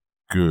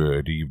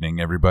Good evening,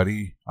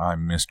 everybody.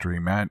 I'm Mystery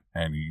Matt,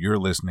 and you're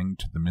listening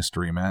to the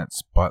Mystery Matt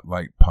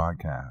Spotlight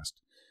Podcast.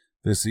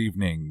 This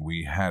evening,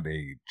 we had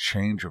a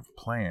change of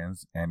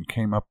plans and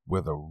came up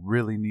with a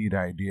really neat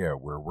idea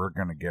where we're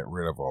going to get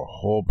rid of a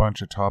whole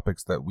bunch of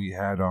topics that we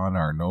had on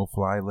our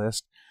no-fly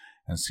list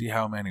and see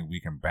how many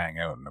we can bang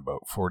out in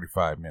about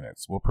 45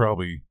 minutes. We'll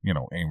probably,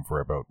 aim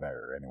for about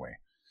there anyway.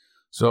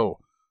 So,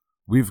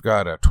 we've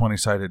got a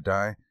 20-sided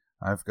die.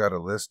 I've got a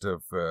list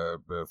of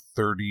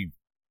 34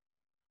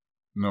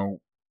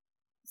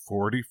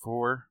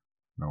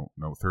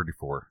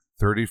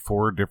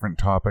 different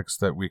topics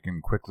that we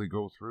can quickly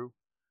go through.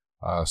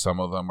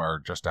 Some of them are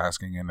just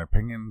asking an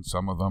opinion.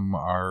 Some of them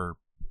are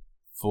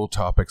full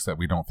topics that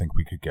we don't think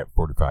we could get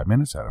 45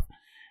 minutes out of.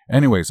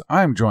 Anyways,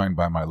 I'm joined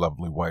by my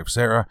lovely wife,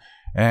 Sarah,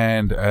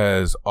 and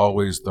as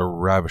always, the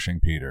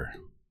ravishing Peter.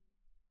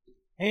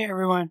 Hey,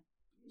 everyone.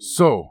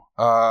 So,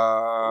 we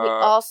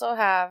also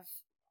have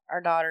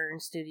our daughter in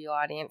studio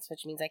audience,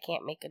 which means I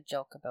can't make a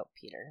joke about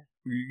Peter.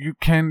 You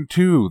can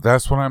too.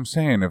 That's what I'm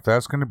saying. If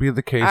that's going to be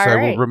the case, I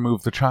will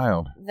remove the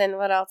child. Then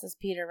what else is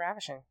Peter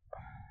ravishing?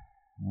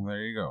 Well,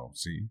 there you go.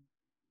 See?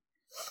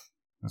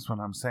 That's what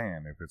I'm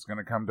saying. If it's going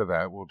to come to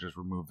that, we'll just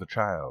remove the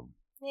child.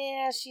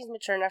 Yeah, she's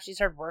mature enough. She's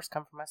heard worse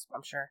come from us,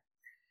 I'm sure.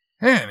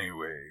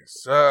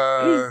 Anyways,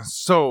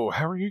 so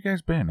how are you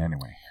guys been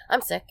anyway?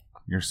 I'm sick.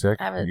 You're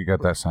sick? You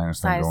got that sinus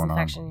thing going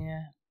infection, on?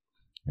 Yeah.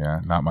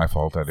 Yeah, not my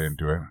fault. I didn't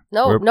do it.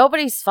 No,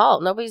 nobody's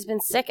fault. Nobody's been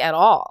sick at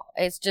all.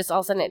 It's just all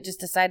of a sudden it just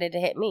decided to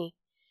hit me.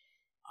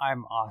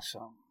 I'm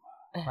awesome,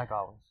 like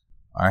always.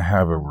 I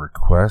have a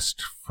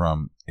request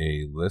from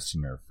a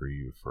listener for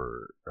you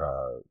for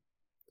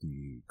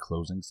the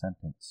closing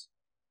sentence.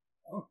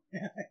 Oh,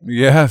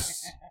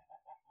 yes.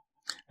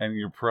 And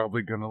you're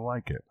probably going to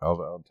like it.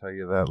 I'll tell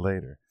you that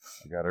later.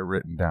 I got it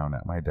written down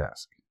at my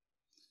desk.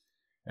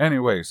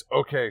 Anyways,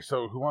 okay,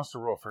 so who wants to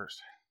roll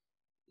first?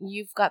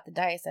 You've got the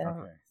dice. I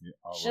don't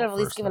should have at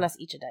least given us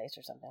each a dice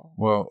or something.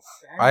 Well,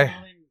 I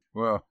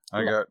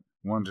got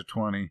 1 to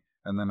 20,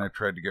 and then I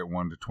tried to get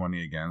 1 to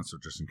 20 again, so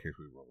just in case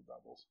we roll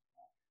doubles.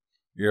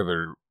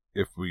 Either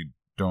if we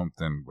don't,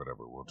 then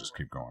whatever, we'll just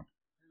keep going.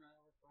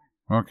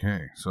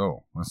 Okay,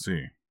 so let's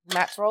see.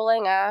 Matt's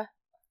rolling.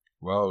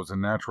 Well, it was a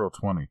natural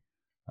 20.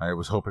 I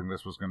was hoping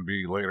this was going to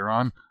be later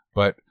on,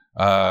 but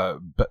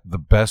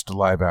the best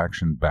live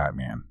action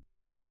Batman.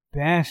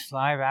 Best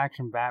live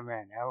action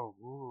Batman.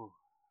 Oh.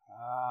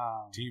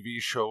 TV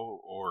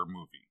show or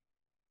movie?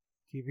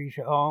 TV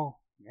show. Oh,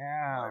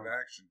 yeah.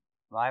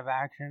 Live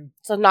action.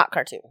 So not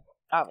cartoon,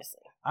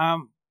 obviously.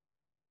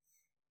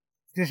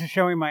 This is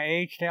showing my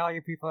age to all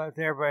you people out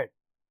there, but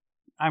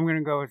I'm going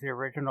to go with the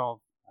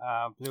original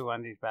blue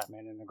undies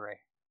Batman in the gray.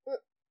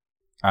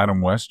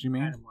 Adam West, you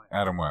mean?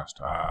 Adam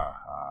West.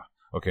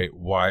 Okay,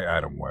 why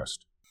Adam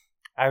West?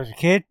 I was a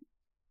kid,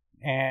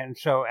 and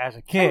so as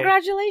a kid,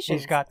 congratulations.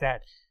 He's got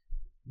that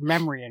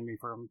memory in me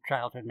from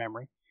childhood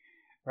memory.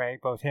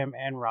 Right, both him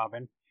and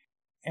Robin.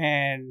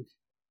 And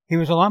he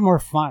was a lot more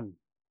fun,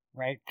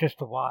 right, just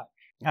to watch.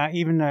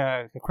 Even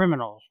the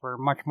criminals were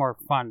much more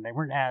fun. They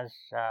weren't as,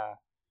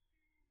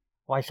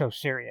 why so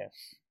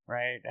serious,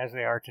 right, as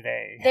they are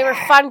today. They were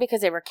fun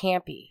because they were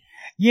campy.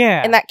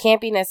 Yeah. And that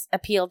campiness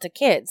appealed to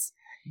kids.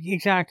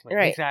 Exactly,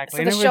 right.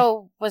 Exactly. So the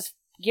show was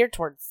geared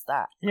towards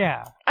that.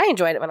 Yeah. I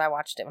enjoyed it when I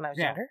watched it when I was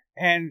younger.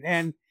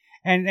 And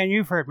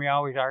you've heard me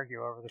always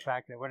argue over the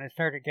fact that when it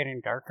started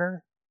getting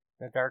darker,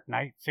 the Dark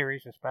Knight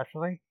series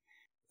especially,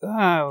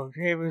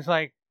 it was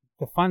like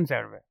the fun's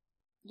out of it.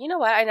 You know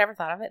what? I never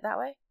thought of it that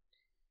way.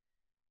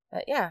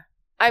 But yeah.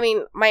 I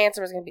mean, my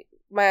answer is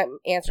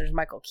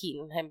Michael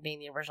Keaton, him being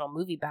the original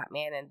movie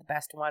Batman and the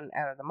best one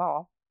out of them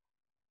all.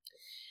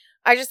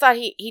 I just thought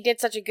he did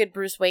such a good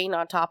Bruce Wayne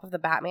on top of the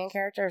Batman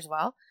character as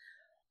well,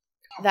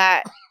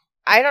 that,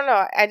 I don't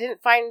know, I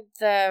didn't find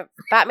the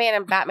Batman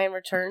and Batman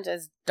Returns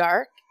as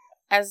dark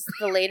as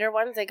the later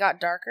ones. They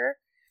got darker.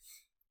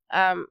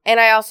 And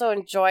I also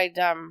enjoyed,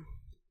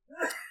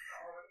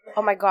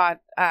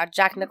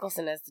 Jack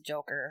Nicholson as the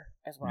Joker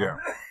as well. Yeah.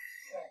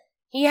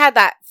 He had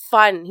that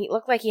fun. He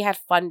looked like he had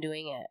fun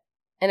doing it.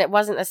 And it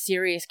wasn't a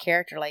serious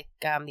character like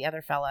the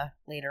other fella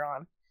later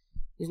on,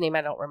 whose name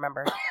I don't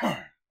remember.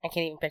 I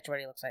can't even picture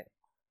what he looks like.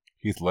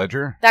 Heath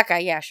Ledger? That guy,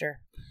 yeah, sure.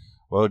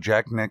 Well,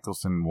 Jack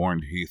Nicholson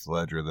warned Heath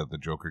Ledger that the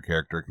Joker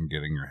character can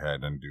get in your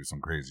head and do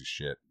some crazy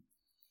shit.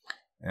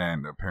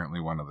 And apparently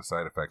one of the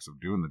side effects of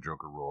doing the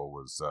Joker role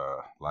was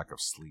lack of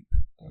sleep.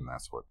 And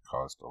that's what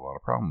caused a lot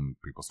of problems.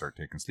 People start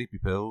taking sleepy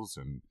pills,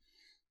 and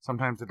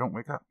sometimes they don't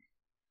wake up.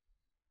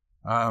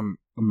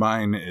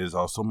 Mine is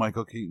also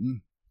Michael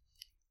Keaton.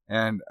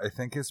 And I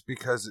think it's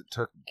because it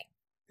took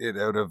it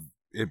out of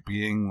it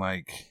being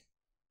like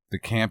the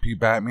campy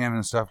Batman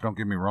and stuff. Don't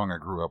get me wrong, I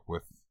grew up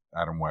with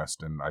Adam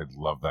West, and I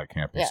love that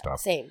campy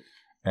stuff. Same.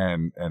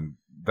 And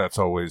that's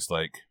always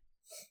like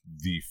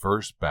the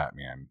first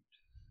Batman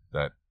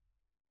that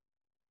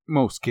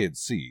most kids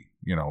see,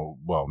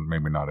 well,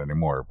 maybe not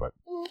anymore, but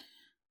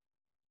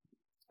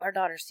our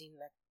daughter's seen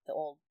the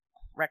old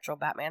retro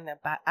Batman, the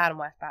Adam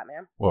West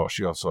Batman. Well,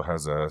 she also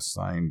has a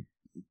signed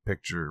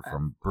picture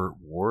from Burt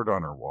Ward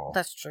on her wall.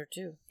 That's true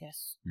too.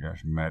 Yes. Yeah,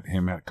 she met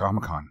him at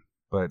Comic-Con.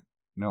 But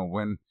no,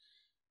 when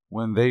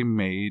they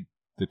made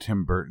the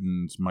Tim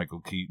Burton's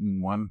Michael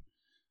Keaton one,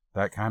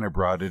 that kind of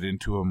brought it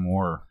into a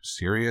more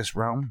serious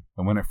realm.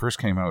 And when it first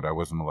came out, I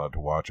wasn't allowed to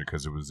watch it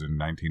because it was in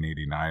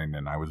 1989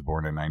 and I was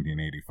born in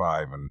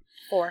 1985. And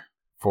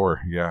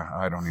Four, yeah,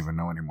 I don't even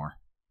know anymore.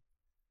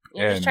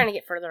 You're just trying to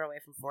get further away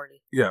from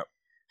 40. Yeah,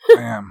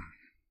 I am.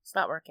 It's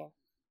not working.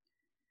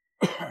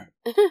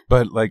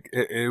 But like,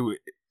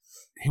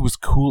 he was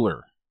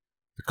cooler.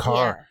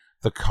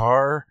 The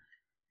car,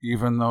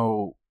 even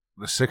though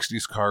the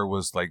 60s car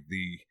was like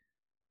the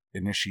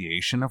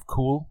initiation of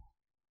cool,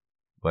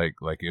 like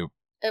it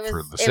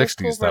for the 60s,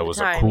 cool that was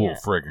a cool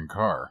friggin'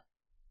 car.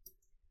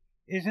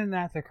 Isn't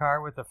that the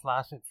car with the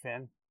flaccid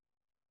fin?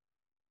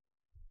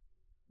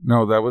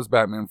 No, that was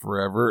Batman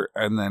Forever,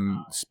 and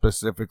then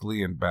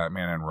specifically in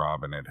Batman and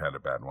Robin, it had a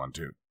bad one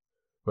too.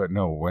 But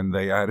no, when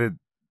they added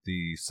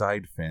the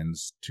side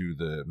fins to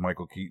the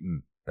Michael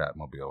Keaton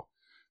Batmobile,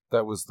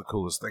 that was the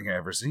coolest thing I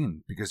ever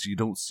seen, because you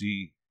don't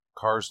see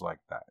cars like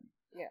that.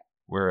 Yeah.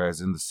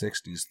 Whereas in the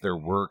 60s, there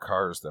were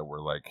cars that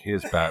were like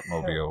his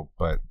Batmobile,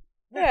 but,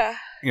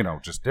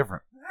 just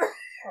different.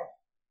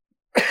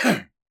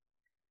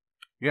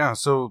 Yeah,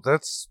 so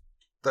that's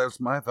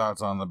my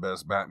thoughts on the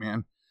best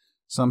Batman.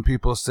 Some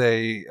people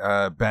say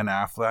Ben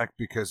Affleck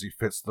because he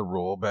fits the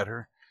role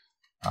better.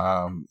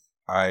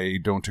 I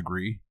don't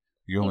agree.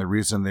 The only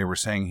reason they were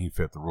saying he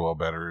fit the role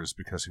better is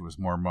because he was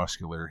more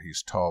muscular,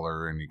 he's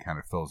taller, and he kind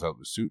of fills out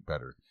the suit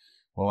better.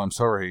 Well, I'm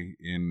sorry,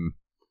 in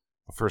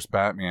the first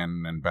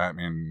Batman and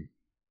Batman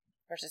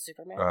versus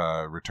Superman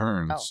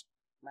Returns,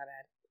 my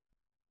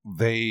bad,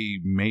 they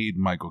made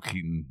Michael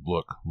Keaton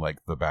look like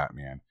the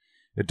Batman.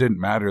 It didn't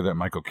matter that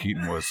Michael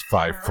Keaton was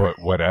 5 foot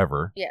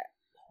whatever. Yeah.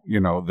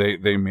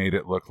 They made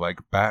it look like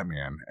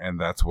Batman,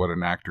 and that's what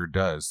an actor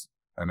does.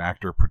 An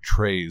actor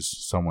portrays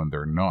someone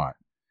they're not.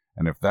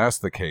 And if that's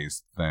the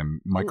case,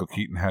 then Michael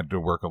Keaton had to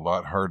work a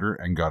lot harder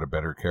and got a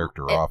better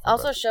character off of it. It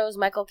also shows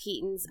Michael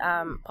Keaton's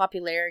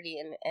popularity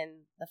and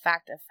the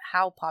fact of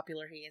how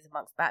popular he is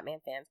amongst Batman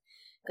fans.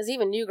 Because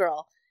even New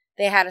Girl,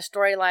 they had a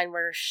storyline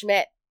where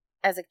Schmidt,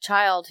 as a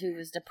child who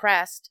was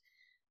depressed,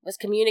 was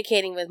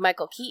communicating with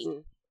Michael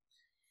Keaton.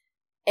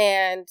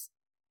 And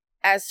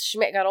as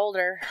Schmidt got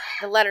older,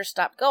 the letters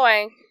stopped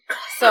going.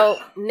 So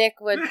Nick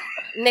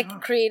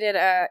created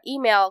an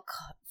email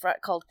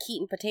called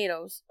Keaton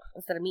Potatoes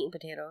instead of Meat and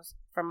Potatoes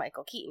from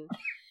Michael Keaton.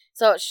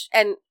 So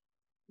and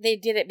they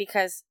did it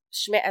because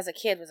Schmidt as a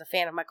kid was a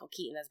fan of Michael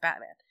Keaton as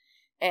Batman,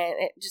 and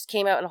it just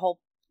came out in a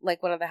whole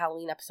one of the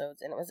Halloween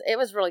episodes, and it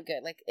was really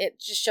good. Like, it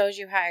just shows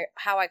you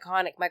how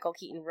iconic Michael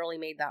Keaton really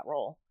made that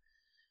role.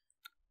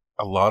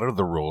 A lot of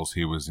the roles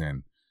he was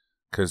in,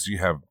 because you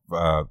have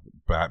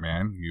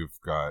Batman,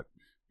 you've got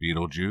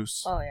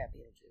Beetlejuice. Oh yeah,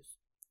 Beetlejuice.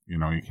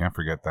 You can't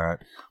forget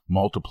that.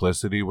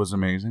 Multiplicity was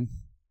amazing.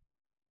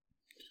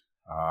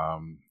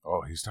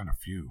 He's done a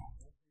few.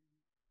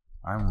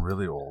 I'm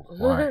really old.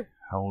 Why?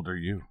 How old are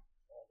you?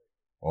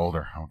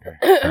 Older. Okay,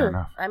 fair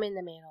enough. I'm in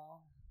the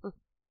middle.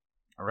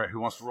 All right, who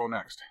wants to roll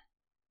next?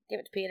 Give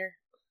it to Peter.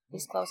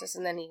 He's closest,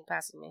 and then he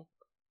passes me.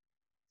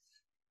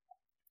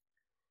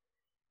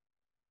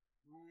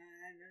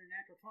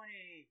 Natural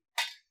 20.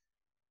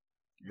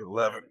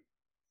 11.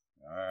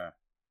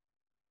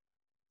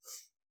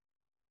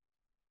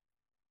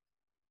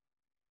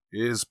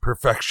 Is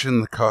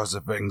perfection the cause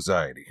of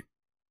anxiety?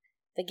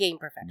 The game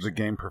perfection. The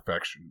game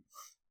perfection.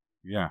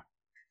 Yeah.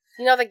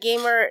 You know the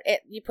game where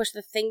you push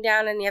the thing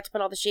down and you have to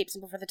put all the shapes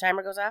in before the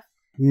timer goes off?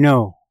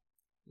 No.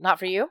 Not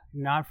for you?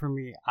 Not for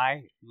me.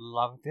 I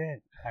loved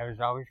it. I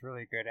was always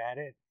really good at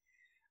it.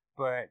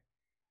 But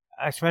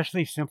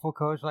especially simple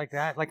codes like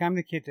that. Like, I'm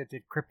the kid that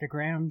did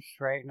cryptograms,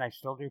 right? And I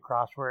still do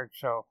crosswords.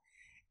 So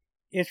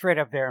it's right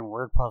up there in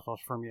word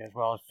puzzles for me as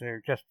well, as to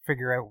just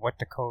figure out what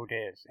the code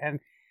is.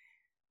 And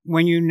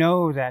when you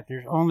know that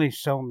there's only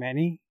so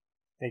many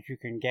that you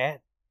can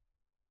get,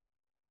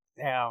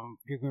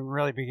 you can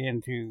really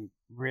begin to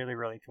really,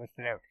 really twist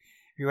it out.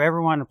 If you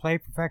ever want to play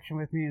perfection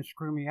with me and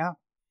screw me up,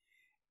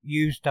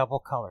 use double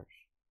colors.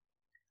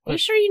 Are you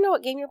sure you know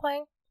what game you're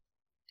playing?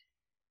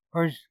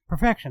 Or is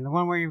perfection the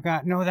one where you've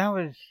got... No, that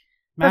was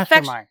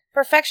Mastermind.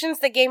 Perfection's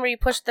the game where you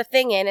push the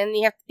thing in and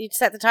you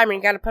set the timer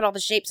and you got to put all the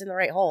shapes in the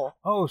right hole.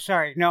 Oh,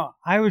 sorry. No,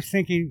 I was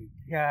thinking...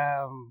 you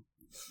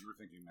were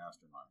thinking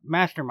Mastermind.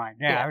 Mastermind.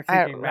 Yeah, I was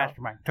thinking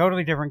Mastermind.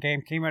 Totally different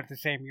game. Came out the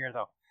same year,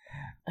 though.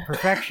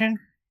 Perfection?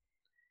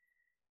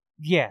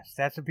 Yes,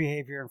 that's a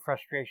behavior and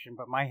frustration,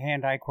 but my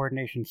hand-eye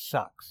coordination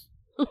sucks.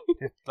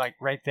 It's like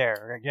right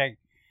there. Like,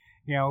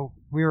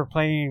 we were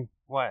playing,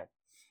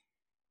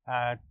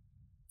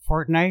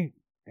 Fortnite,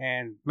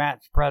 and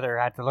Matt's brother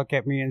had to look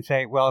at me and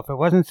say, well, if it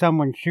wasn't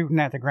someone shooting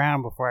at the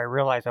ground before I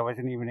realized I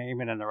wasn't even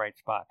aiming in the right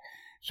spot.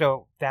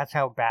 So that's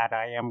how bad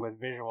I am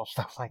with visual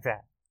stuff like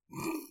that.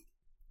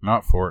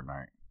 Not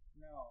Fortnite.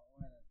 No.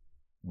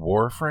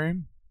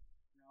 Warframe?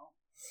 No.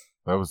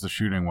 That was the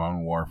shooting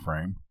one,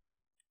 Warframe.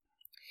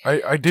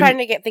 I did trying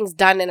to get things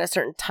done in a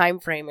certain time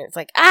frame, and it's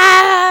like,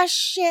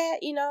 shit,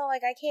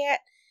 I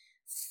can't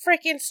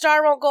freaking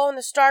star won't go in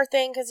the star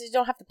thing because you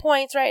don't have the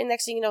points, right? And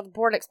next thing you know, the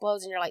board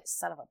explodes and you're like,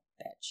 son of a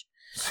bitch.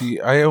 See,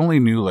 I only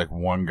knew like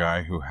one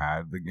guy who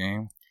had the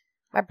game.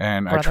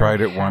 And I tried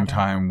it one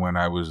time when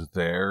I was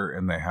there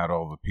and they had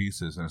all the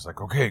pieces and it's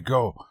like, okay,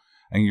 go.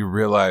 And you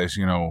realize,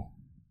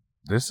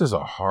 this is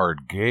a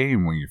hard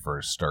game when you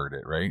first start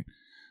it, right?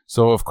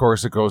 So, of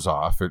course, it goes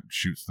off. It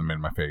shoots them in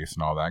my face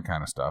and all that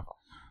kind of stuff.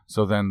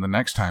 So then the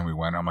next time we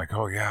went, I'm like,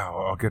 oh, yeah,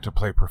 I'll get to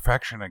play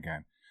Perfection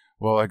again.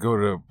 Well, I go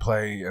to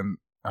play and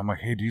I'm like,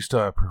 hey, do you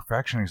still have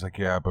Perfection? He's like,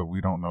 yeah, but we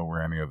don't know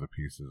where any of the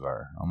pieces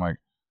are. I'm like,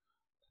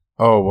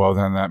 oh, well,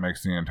 then that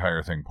makes the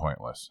entire thing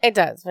pointless. It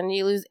does. When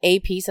you lose a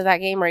piece of that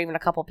game or even a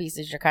couple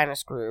pieces, you're kind of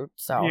screwed.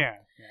 So yeah.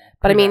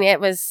 But I mean, it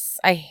was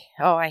I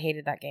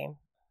hated that game.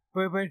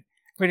 But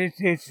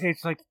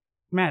it's like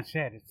Matt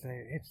said.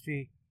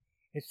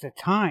 It's the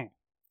time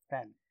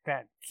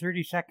that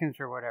 30 seconds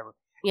or whatever.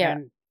 Yeah.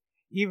 And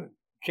even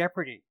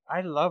Jeopardy.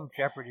 I love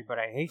Jeopardy, but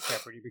I hate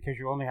Jeopardy because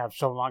you only have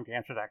so long to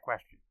answer that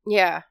question.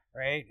 Yeah.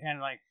 Right?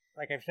 And like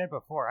I've said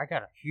before, I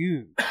got a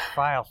huge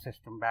file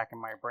system back in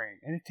my brain,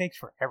 and it takes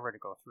forever to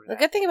go through that. The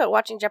good thing about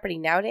watching Jeopardy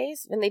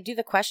nowadays, when they do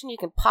the question, you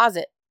can pause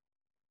it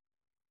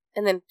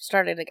and then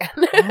start it again.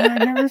 Oh,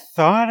 I never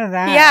thought of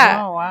that.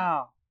 Yeah. Oh,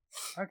 wow.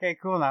 Okay,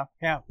 cool now.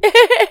 Yeah.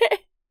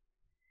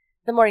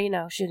 The more you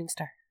know, shooting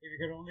star. If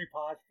you could only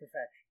pause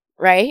Perfection.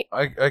 Right?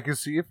 I could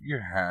see if you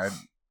had,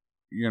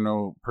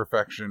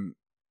 Perfection,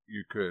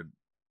 you could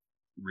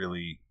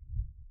really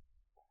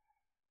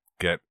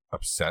get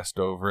obsessed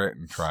over it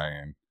and try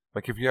and,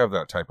 like, if you have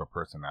that type of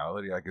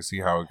personality, I could see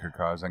how it could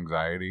cause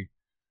anxiety.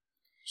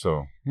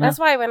 So, yeah. That's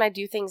why when I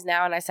do things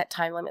now and I set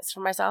time limits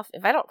for myself,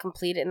 if I don't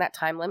complete it in that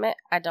time limit,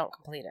 I don't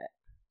complete it.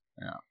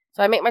 Yeah.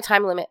 So I make my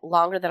time limit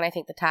longer than I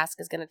think the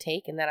task is going to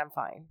take, and then I'm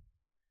fine.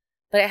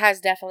 But it has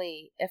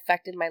definitely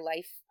affected my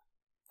life.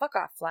 Fuck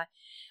off, fly.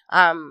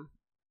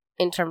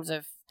 In terms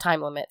of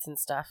time limits and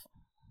stuff.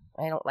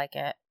 I don't like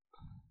it.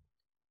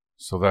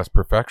 So that's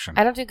Perfection.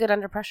 I don't do good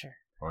under pressure.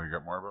 Oh, you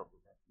got more about it?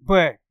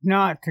 But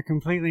not to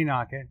completely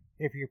knock it,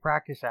 if you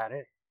practice at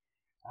it,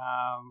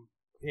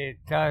 it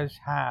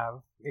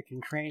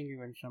can train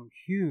you in some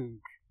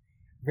huge,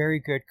 very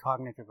good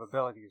cognitive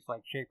abilities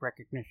like shape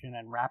recognition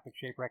and rapid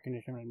shape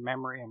recognition and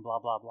memory and blah,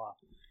 blah, blah.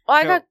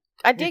 Well,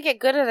 I did get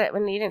good at it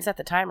when you didn't set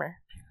the timer.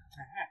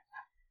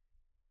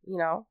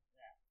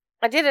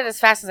 I did it as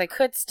fast as I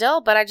could still,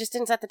 but I just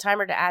didn't set the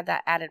timer to add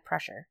that added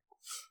pressure.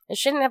 It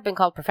shouldn't have been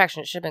called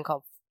Perfection. It should have been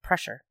called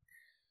Pressure.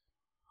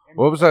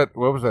 What was that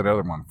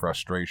other one?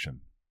 Frustration.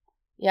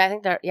 Yeah, I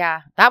think that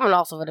one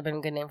also would have been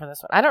a good name for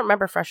this one. I don't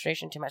remember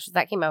Frustration too much.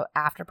 That came out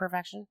after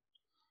Perfection?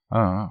 I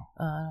don't know.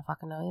 I don't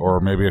fucking know either. Or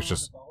maybe it's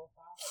just...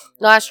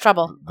 No, that's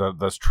Trouble.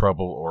 That's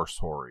Trouble or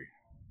Sorry.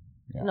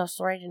 Yeah. No,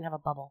 Sorry didn't have a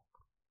bubble.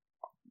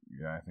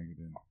 Yeah, I think it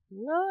did.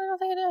 No, I don't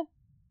think it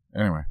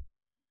did. Anyway.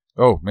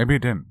 Oh, maybe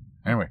it didn't.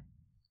 Anyway,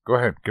 go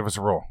ahead. Give us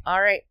a roll.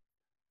 All right.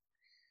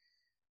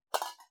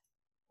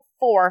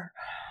 4.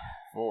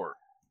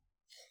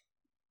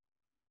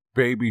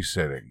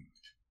 Babysitting.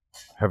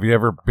 Have you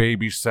ever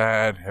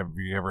babysat? Have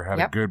you ever had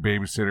a good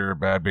babysitter, a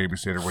bad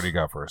babysitter? What do you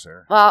got for us,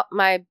 Sarah? Well,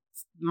 my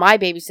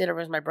babysitter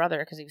was my brother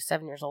because he was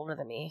 7 years older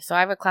than me. So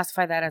I would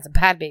classify that as a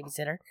bad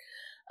babysitter.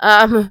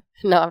 No,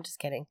 I'm just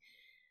kidding.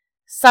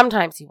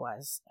 Sometimes he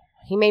was.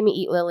 He made me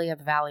eat lily of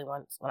the valley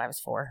once when I was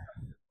 4.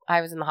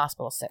 I was in the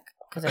hospital sick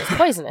because it was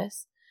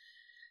poisonous.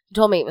 He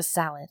told me it was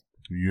salad.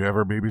 You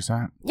ever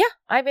babysat? Yeah,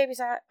 I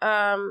babysat.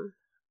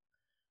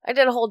 I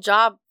did a whole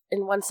job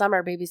in one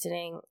summer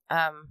babysitting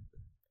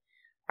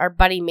our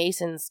buddy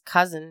Mason's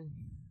cousin,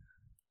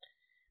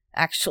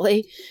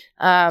 actually.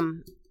 Yeah,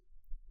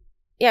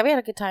 we had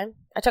a good time.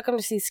 I took him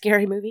to see a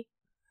scary movie.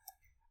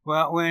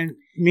 Well, when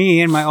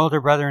me and my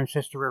older brother and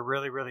sister were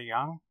really, really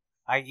young,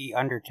 i.e.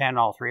 under 10,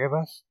 all three of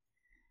us,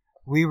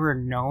 we were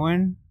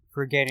known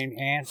for getting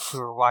aunts who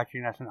were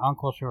watching us and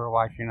uncles who were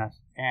watching us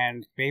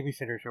and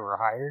babysitters who were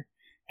hired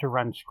to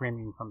run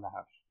screaming from the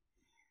house.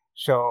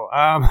 So,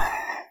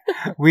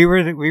 we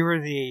were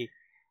the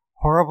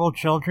horrible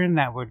children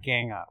that would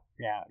gang up.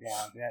 Yeah,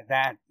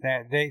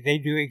 they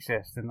do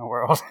exist in the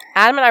world.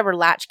 Adam and I were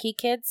latchkey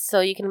kids, so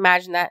you can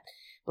imagine that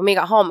when we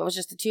got home, it was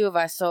just the two of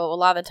us. So a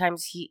lot of the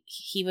times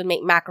he would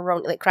make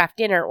macaroni, like craft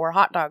dinner or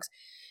hot dogs.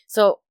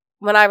 So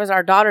when I was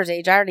our daughter's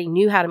age, I already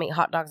knew how to make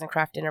hot dogs and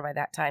craft dinner by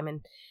that time.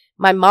 And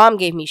my mom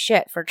gave me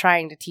shit for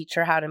trying to teach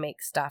her how to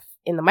make stuff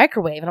in the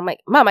microwave. And I'm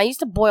like, Mom, I used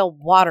to boil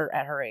water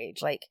at her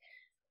age. Like,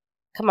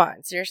 come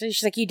on, seriously?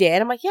 She's like, you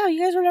did? I'm like, yeah,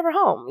 you guys were never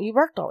home. You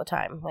worked all the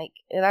time. Like,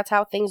 that's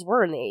how things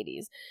were in the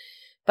 80s.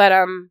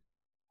 But,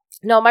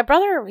 no, my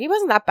brother, he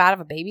wasn't that bad of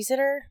a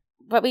babysitter.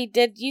 But we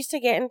used to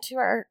get into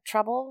our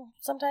trouble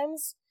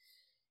sometimes.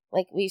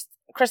 Like,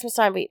 Christmas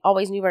time, we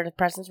always knew where the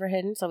presents were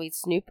hidden, so we'd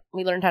snoop.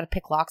 We learned how to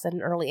pick locks at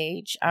an early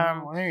age.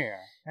 What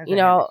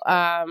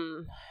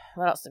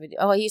else did we do?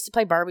 Oh, he used to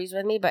play Barbies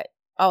with me, but,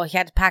 he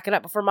had to pack it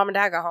up before Mom and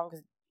Dad got home,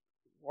 because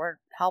Lord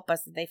help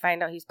us, they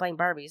find out he's playing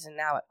Barbies, and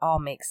now it all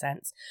makes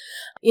sense.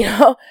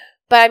 But,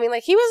 I mean,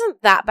 like, he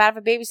wasn't that bad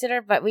of a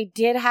babysitter, but we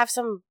did have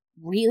some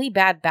really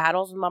bad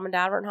battles when Mom and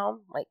Dad weren't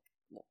home. Like,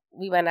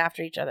 we went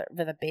after each other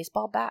with a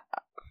baseball bat,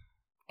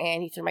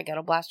 and he threw my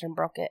ghetto blaster and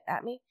broke it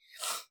at me.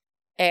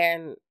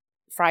 And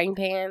frying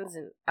pans,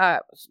 and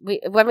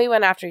when we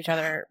went after each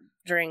other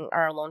during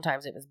our alone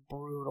times, it was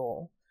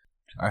brutal.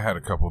 I had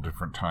a couple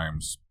different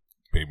times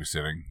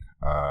babysitting.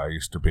 I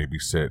used to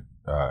babysit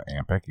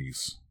Aunt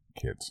Becky's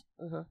kids.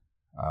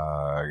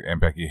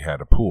 Aunt Becky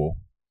had a pool,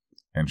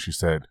 and she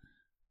said,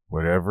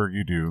 "Whatever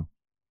you do,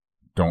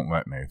 don't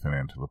let Nathan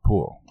into the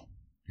pool.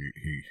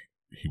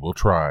 He will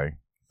try.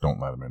 Don't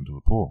let him into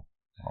the pool."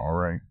 All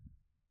right.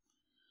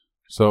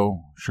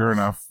 So, sure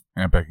enough,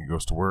 Aunt Becky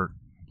goes to work.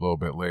 A little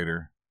bit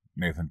later,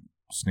 Nathan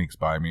sneaks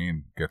by me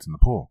and gets in the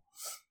pool.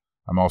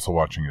 I'm also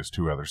watching his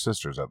two other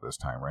sisters at this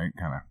time, right?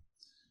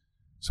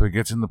 So he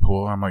gets in the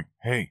pool. I'm like,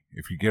 "Hey,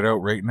 if you get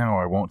out right now,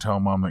 I won't tell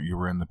Mom that you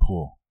were in the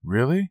pool."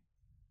 "Really?"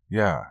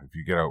 "Yeah, if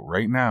you get out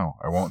right now,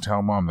 I won't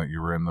tell Mom that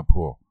you were in the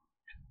pool."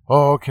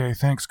 "Oh, okay,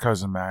 thanks,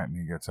 Cousin Matt." And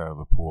he gets out of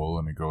the pool,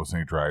 and he goes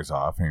and he dries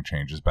off, and he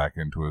changes back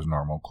into his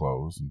normal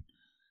clothes. And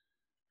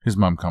his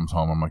mom comes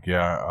home. I'm like,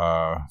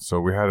 "Yeah,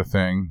 so we had a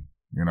thing.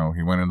 You know,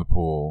 he went in the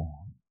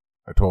pool.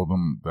 I told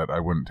him that I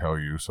wouldn't tell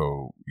you,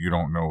 so you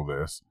don't know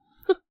this."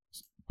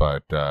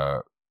 But,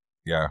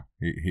 yeah,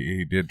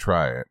 he did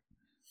try it.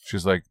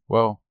 She's like,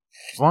 "Well,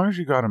 as long as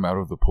you got him out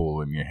of the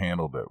pool and you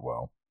handled it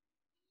well."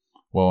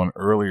 Well, an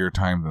earlier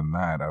time than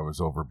that, I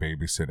was over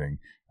babysitting,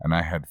 and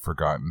I had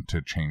forgotten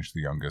to change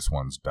the youngest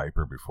one's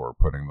diaper before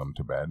putting them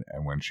to bed.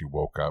 And when she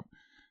woke up,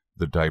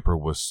 the diaper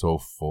was so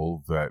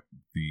full that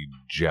the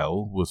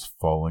gel was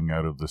falling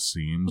out of the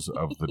seams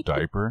of the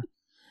diaper.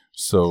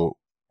 So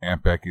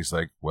Aunt Becky's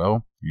like,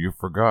 "Well, you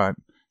forgot.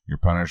 Your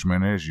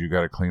punishment is you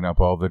got to clean up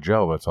all the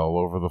gel that's all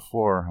over the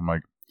floor." I'm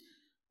like,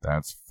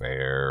 "That's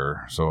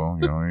fair." So,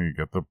 you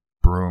get the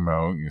broom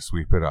out and you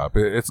sweep it up.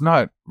 It's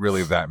not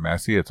really that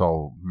messy. It's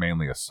all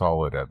mainly a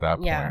solid at that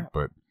point.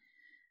 But,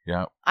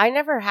 yeah. I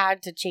never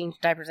had to change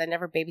diapers. I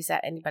never babysat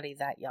anybody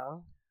that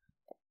young.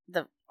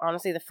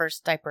 Honestly, the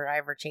first diaper I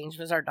ever changed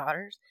was our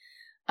daughter's.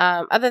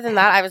 Other than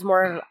that, I was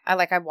more,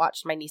 I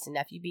watched my niece and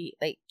nephew be,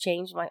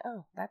 changed. I'm like,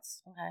 "Oh,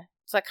 that's okay."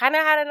 So I kind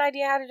of had an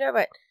idea how to do it,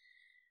 but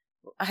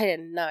I had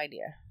no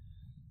idea.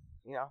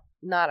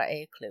 Not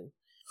a clue.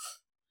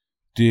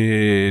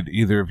 Did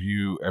either of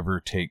you ever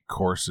take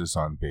courses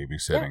on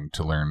babysitting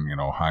to learn,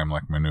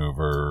 Heimlich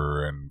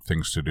maneuver and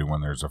things to do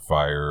when there's a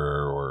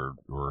fire or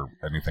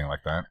anything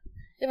like that?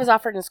 It was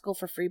offered in school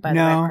for free by the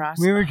Red Cross.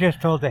 We were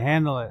just told to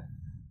handle it.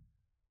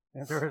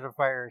 If there was a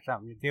fire or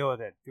something, you deal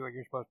with it. Do what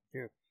you're supposed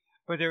to do.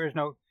 But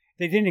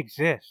they didn't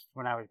exist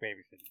when I was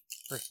babysitting,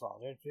 first of all.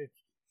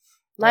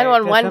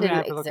 911 didn't I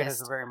have to look at it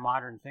exist. as a very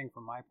modern thing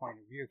from my point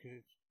of view,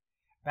 because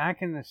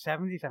back in the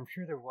 70s, I'm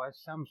sure there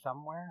was some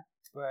somewhere,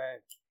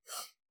 but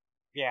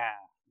yeah,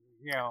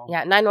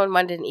 Yeah,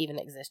 911 didn't even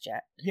exist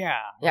yet. Yeah.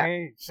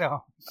 Right?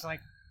 So it's like,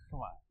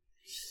 come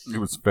on. It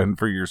was fend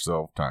for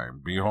yourself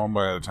time. Be home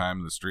by the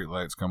time the street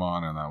lights come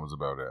on, and that was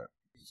about it.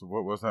 So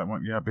what was that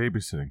one? Yeah,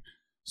 babysitting.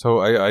 So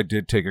I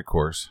did take a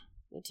course.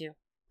 Me too.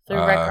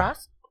 Through Red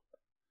Cross?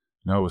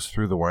 No, it was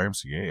through the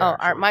YMCA.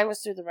 Oh, mine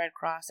was through the Red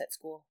Cross at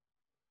school.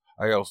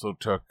 I also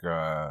took,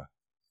 what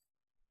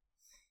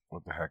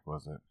the heck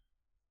was it?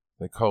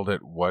 They called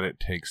it What It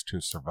Takes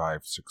to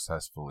Survive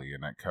Successfully,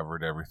 and it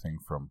covered everything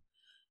from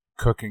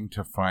cooking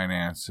to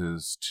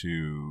finances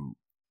to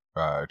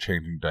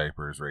changing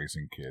diapers,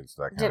 raising kids,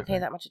 that kind of thing. Didn't pay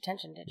that much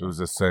attention, did you? It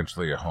was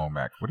essentially a home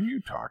ec. What are you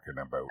talking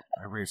about?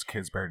 I raise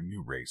kids better than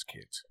you raise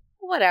kids.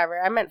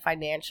 Whatever. I meant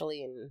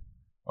financially and...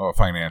 Oh,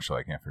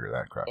 financially, I can't figure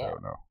that crap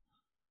out, no.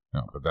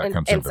 No, but that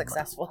comes into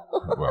successful.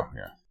 Well,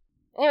 yeah.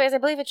 Anyways, I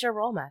believe it's your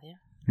role, Matthew.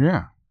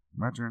 Yeah,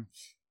 my turn.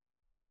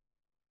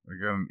 I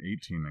got an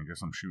 18. I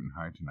guess I'm shooting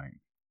high tonight.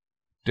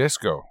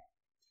 Disco.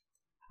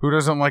 Who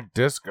doesn't like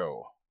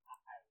disco?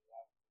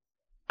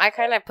 I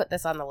kind of put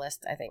this on the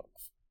list, I think,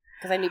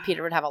 because I knew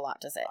Peter would have a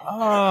lot to say.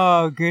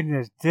 Oh,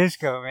 goodness.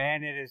 Disco,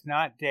 man. It is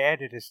not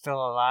dead. It is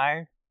still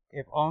alive,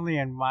 if only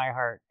in my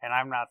heart, and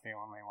I'm not the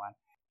only one.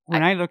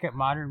 When I look at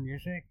modern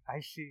music,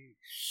 I see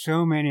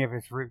so many of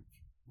its roots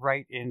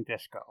right in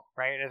disco,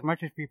 right? As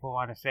much as people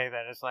want to say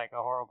that it's like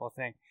a horrible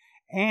thing.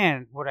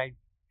 And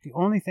the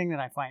only thing that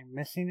I find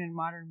missing in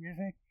modern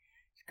music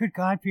is, good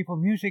God, people,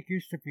 music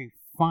used to be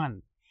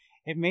fun.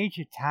 It made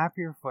you tap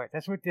your foot.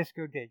 That's what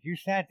disco did. You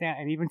sat down,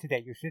 and even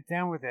today, you sit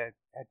down with a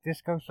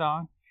disco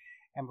song,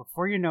 and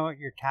before you know it,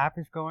 your tap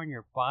is going,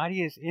 your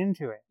body is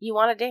into it. You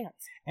want to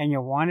dance. And you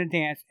want to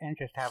dance and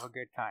just have a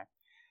good time.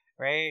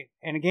 Right?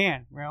 And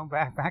again,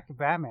 back to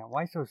Batman.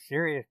 Why so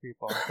serious,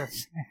 people?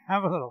 Just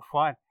have a little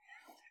fun.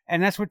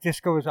 And that's what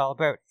disco is all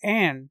about.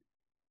 And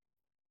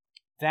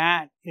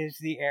that is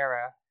the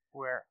era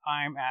where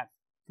I'm at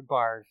the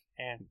bars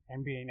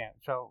and being out.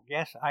 So,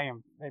 yes, I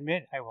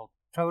will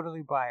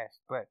totally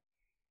biased, but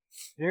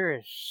there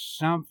is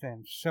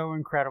something so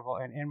incredible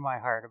and in my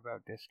heart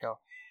about disco.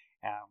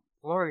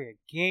 Gloria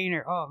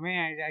Gaynor, oh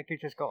man, I could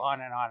just go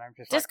on and on.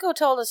 Disco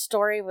told a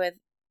story with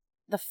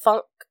the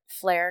funk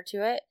flair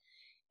to it.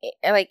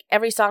 Like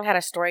every song had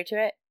a story to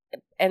it,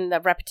 and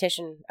the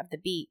repetition of the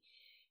beat.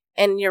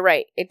 And you're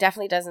right, it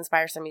definitely does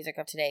inspire some music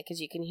of today, because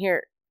you can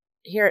hear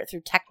hear it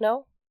through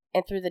techno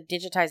and through the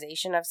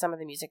digitization of some of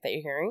the music that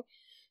you're hearing.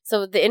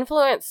 So the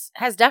influence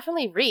has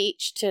definitely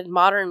reached to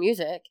modern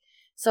music.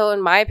 So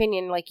in my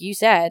opinion, like you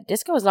said,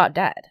 disco is not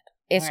dead.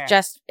 It's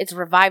just, it's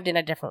revived in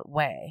a different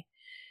way.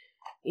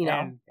 You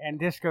know? And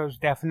disco is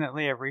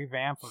definitely a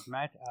revamp of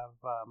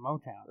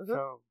Motown. Mm-hmm.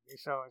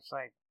 So it's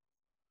like,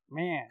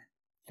 man,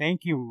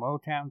 thank you,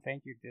 Motown.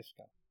 Thank you,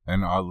 disco.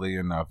 And oddly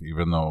enough,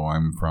 even though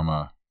I'm from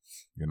a,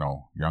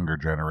 younger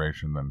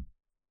generation than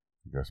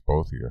I guess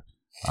both of you,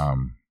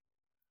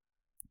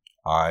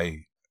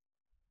 I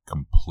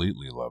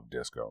completely love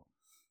disco.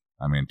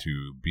 I'm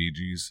into Bee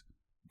Gees,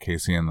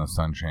 Casey and the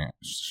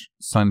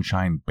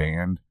Sunshine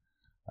Band.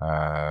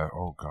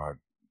 Oh God,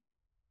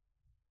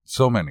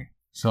 so many.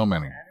 So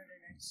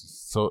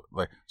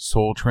like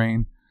Soul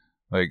Train,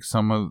 like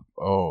some of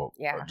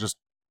just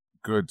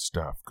good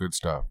stuff.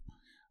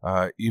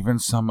 Even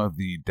some of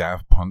the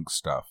Daft Punk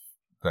stuff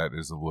that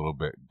is a little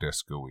bit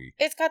disco-y.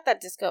 It's got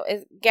that disco.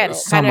 Again, it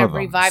kind of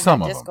revived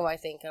that disco, I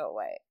think, in a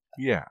way.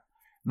 Yeah,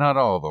 not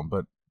all of them,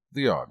 but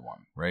the odd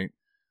one, right?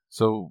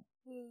 So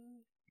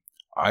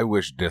I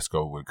wish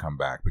disco would come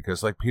back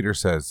because, like Peter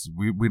says,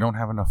 we don't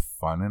have enough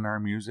fun in our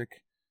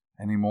music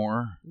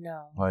anymore.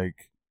 No.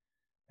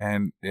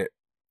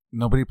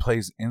 Nobody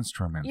plays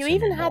instruments You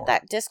even anymore. had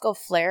that disco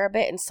flair a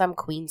bit in some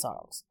Queen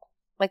songs.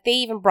 Like, they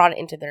even brought it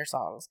into their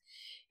songs.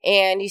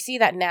 And you see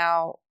that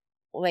now,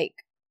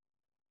 like,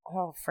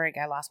 oh, frig,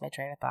 I lost my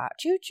train of thought.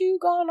 Choo-choo,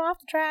 gone off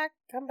the track.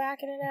 Come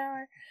back in an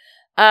hour.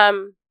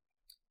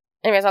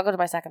 Anyways, I'll go to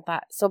my second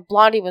thought. So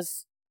Blondie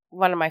was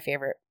one of my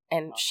favorite.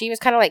 And she was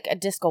kind of like a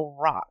disco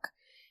rock.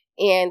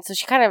 And so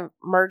she kind of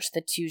merged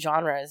the two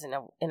genres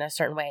in a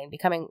certain way. And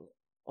becoming,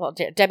 well,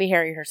 Debbie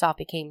Harry herself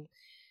became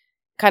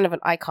kind of an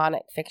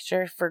iconic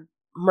fixture for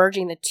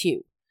merging the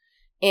two.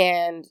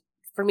 And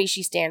for me,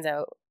 she stands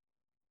out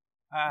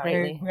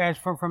greatly. As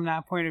from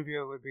that point of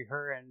view, it would be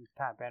her and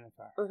Pat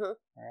Benatar. Mm-hmm.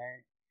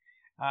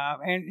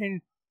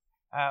 Right?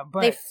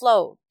 But they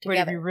flow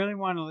together. But if you really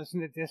want to listen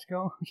to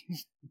disco,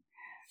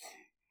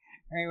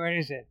 right? What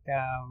is it?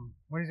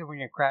 What is it when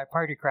you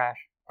party crash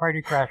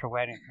a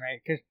wedding,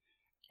 right? Because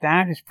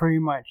that is pretty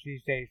much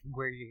these days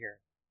where you hear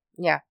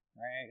it. Yeah.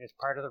 Right? It's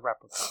part of the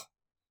repertoire.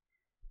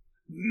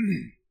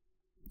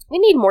 We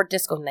need more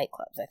disco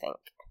nightclubs, I think.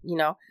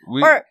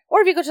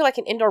 Or if you go to like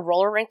an indoor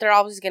roller rink, they're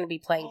always going to be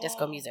playing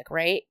disco music,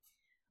 right?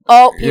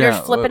 Oh, Peter's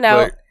flipping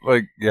out.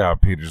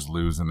 Peter's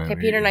losing it. Okay,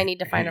 Peter and I need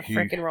to find a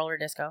freaking roller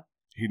disco.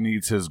 He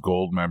needs his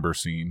gold member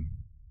scene.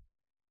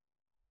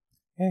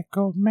 Hey,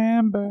 gold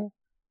member.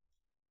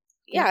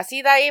 Yeah,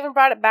 see, that even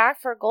brought it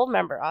back for a gold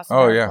member. Awesome.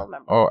 Oh, yeah. Gold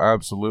member. Oh,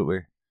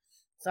 absolutely.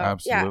 So,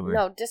 absolutely.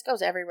 Yeah, no,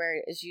 disco's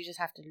everywhere. You just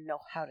have to know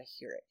how to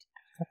hear it.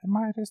 Got the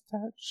Midas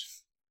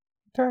touch.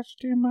 Touch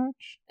too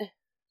much. Hey,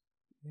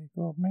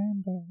 gold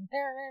member.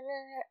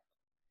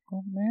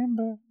 Gold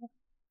member.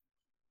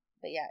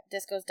 But yeah,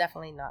 disco's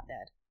definitely not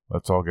dead.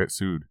 Let's all get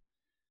sued.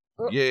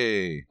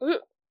 Yay. You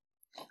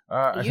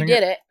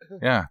did it.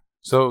 Yeah.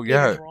 So,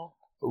 yeah,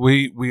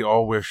 we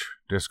all wish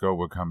disco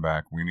would come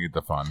back. We need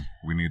the fun.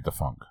 We need the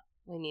funk.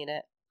 We need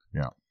it.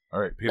 Yeah. All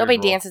right, Peter. Nobody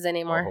dances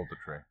anymore. I'll hold the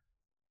tray.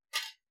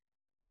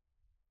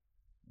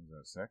 Is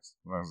that a 6?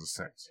 That was a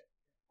 6.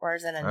 Or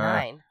is it a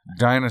 9?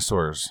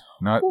 Dinosaurs.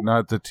 Not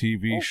the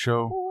TV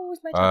show.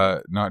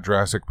 Not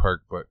Jurassic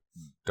Park, but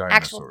dinosaurs.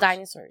 Actual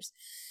dinosaurs.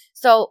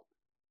 So,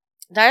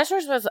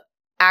 dinosaurs was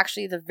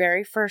actually the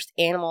very first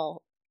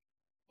animal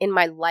in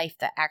my life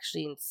that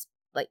actually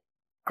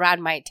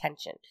grabbed my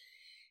attention.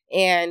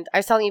 And I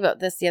was telling you about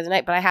this the other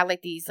night, but I had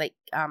like these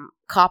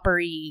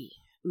coppery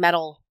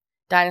metal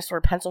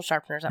dinosaur pencil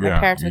sharpeners that my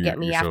parents would get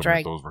me after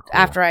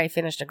I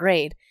finished a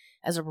grade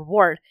as a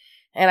reward.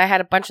 And I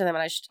had a bunch of them,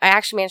 and I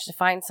actually managed to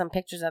find some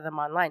pictures of them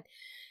online.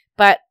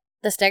 But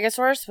the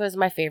Stegosaurus was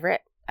my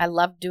favorite. I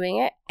loved doing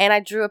it. And I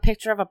drew a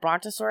picture of a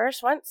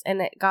Brontosaurus once,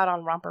 and it got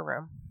on Romper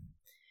Room.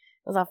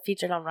 It was all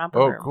featured on Romper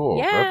Room. Oh, cool.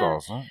 Yeah. That's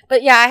awesome.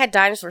 But yeah, I had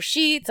dinosaur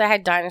sheets. I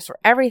had dinosaur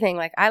everything.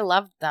 Like, I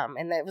loved them.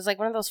 And it was like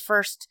one of those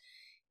first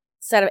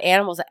set of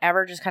animals that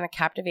ever just kind of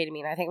captivated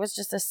me. And I think it was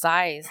just the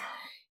size.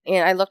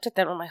 And I looked at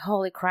them and I'm like,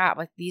 holy crap,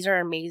 like these are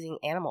amazing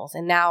animals.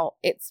 And now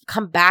it's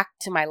come back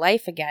to my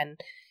life again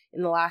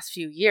in the last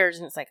few years.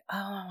 And it's like,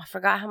 oh, I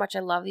forgot how much I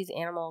love these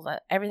animals.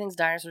 Everything's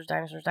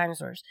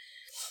dinosaurs.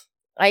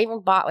 I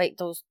even bought like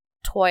those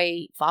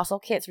toy fossil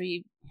kits where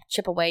you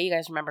chip away. You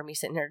guys remember me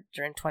sitting here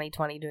during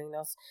 2020 doing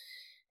those.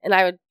 And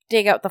I would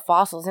dig out the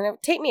fossils and it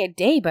would take me a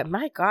day, but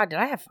my God, did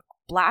I have a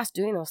blast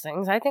doing those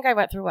things. I think I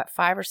went through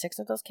 5 or 6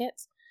 of those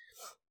kits.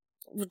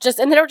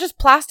 And they were just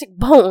plastic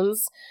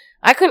bones.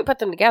 I couldn't put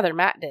them together.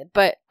 Matt did,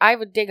 but I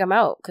would dig them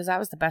out because that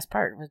was the best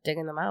part, was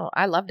digging them out.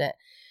 I loved it.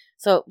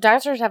 So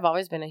dinosaurs have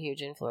always been a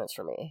huge influence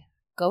for me.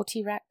 Go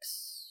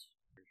T-Rex.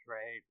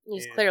 Right.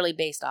 He's clearly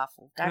based off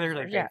of dinosaurs.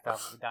 Clearly based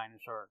off of a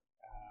dinosaur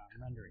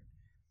rendering.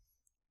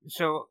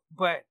 So,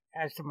 but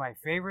as to my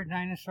favorite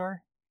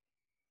dinosaur,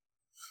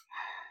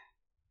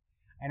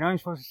 I know I'm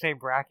supposed to say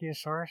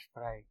Brachiosaurus,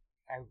 but I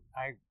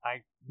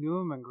knew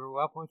him and grew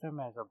up with him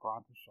as a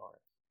Brontosaurus.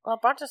 Well,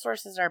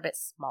 brontosauruses are a bit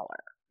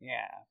smaller.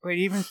 Yeah, but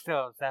even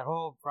still, it's that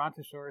whole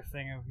brontosaurus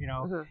thing of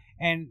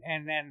and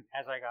then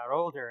as I got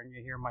older, and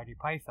you hear Mighty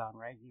Python,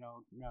 right?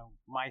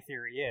 My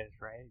theory is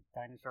right.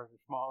 Dinosaurs are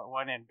small at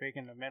one end, big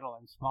in the middle,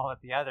 and small at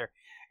the other,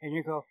 and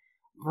you go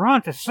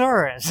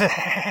brontosaurus,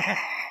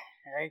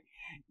 right?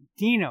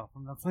 Dino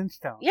from the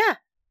Flintstones, yeah,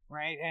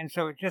 right, and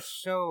so it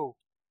just so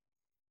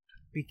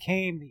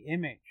became the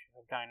image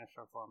of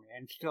dinosaur for me,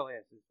 and still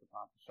is the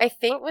brontosaurus. I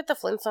think with the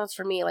Flintstones,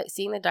 for me, like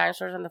seeing the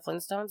dinosaurs in the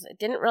Flintstones, it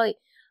didn't really.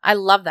 I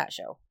love that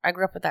show. I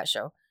grew up with that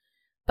show.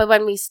 But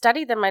when we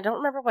studied them, I don't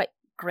remember what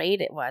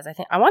grade it was.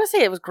 I want to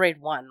say it was grade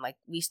 1. Like,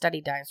 we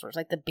studied dinosaurs,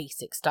 like the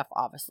basic stuff,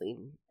 obviously,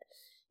 in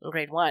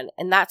grade 1.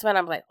 And that's when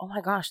I'm like, oh my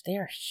gosh, they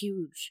are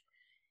huge.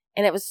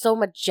 And it was so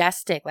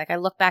majestic. Like, I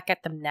look back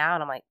at them now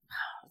and I'm like,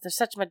 wow, they're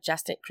such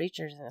majestic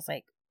creatures. And it's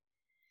like,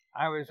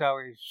 I was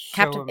always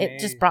so amazed. It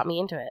just brought me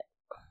into it.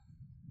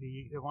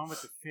 The one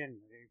with the fin,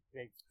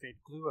 they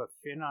glue a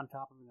fin on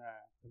top of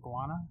the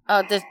iguana.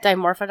 Oh, the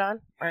Dimorphodon?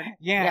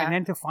 Yeah, and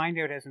then to find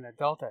out as an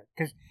adult,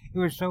 because it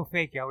was so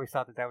fake, you always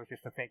thought that was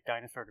just a fake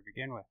dinosaur to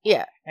begin with.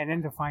 Yeah. And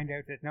then to find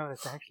out that, no,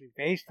 that's actually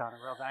based on a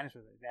real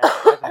dinosaur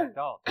as an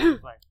adult. It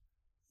was like,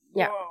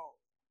 whoa. Yeah.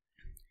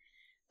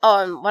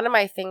 Oh, and one of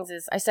my things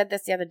is, I said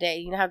this the other day,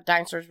 you know how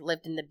dinosaurs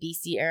lived in the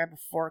BC era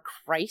before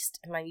Christ,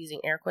 and I'm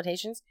using air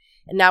quotations,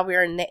 and now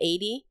we're in the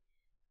 80?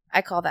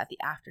 I call that the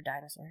after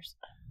dinosaurs.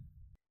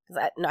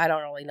 I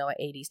don't really know what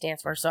 80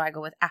 stands for, so I go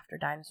with after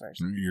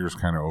dinosaurs. Yours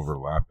kind of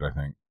overlapped, I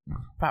think.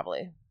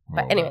 Probably.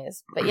 But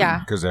anyways, but yeah.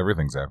 Because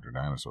everything's after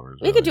dinosaurs.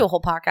 We could do a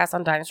whole podcast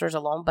on dinosaurs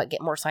alone, but get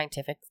more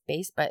scientific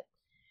based. But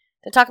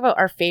to talk about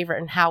our favorite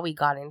and how we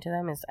got into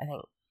them is, I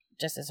think,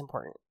 just as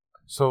important.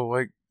 So,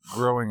 like,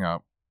 growing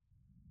up,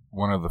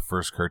 one of the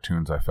first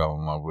cartoons I fell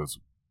in love with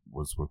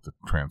was with the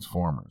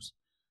Transformers.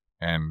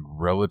 And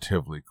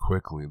relatively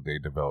quickly, they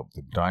developed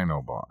the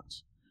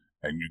Dinobots.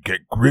 And you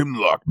get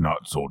Grimlock,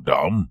 not so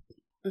dumb.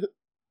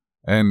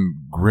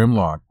 And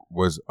Grimlock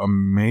was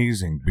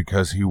amazing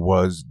because he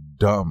was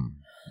dumb,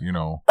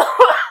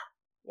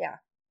 Yeah.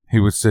 He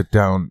would sit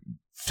down,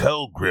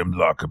 tell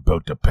Grimlock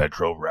about the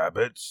petro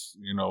rabbits,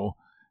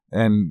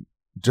 and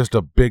just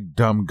a big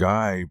dumb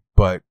guy,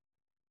 but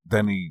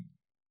then he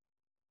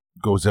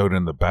goes out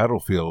in the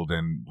battlefield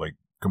and like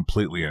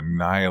completely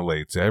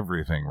annihilates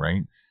everything,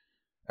 right?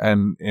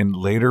 And in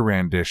later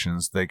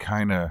renditions, they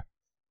kind of...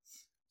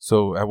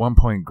 So at one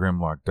point,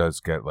 Grimlock does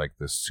get like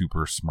this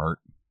super smart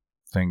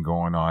thing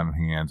going on, and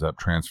he ends up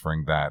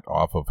transferring that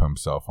off of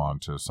himself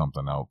onto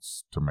something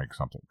else to make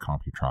something,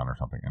 Computron or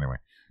something. Anyway,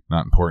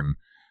 not important.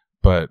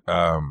 But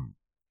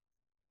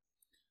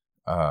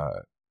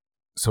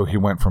so he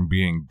went from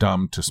being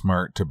dumb to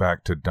smart to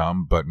back to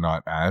dumb, but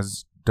not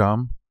as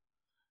dumb.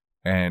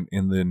 And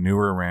in the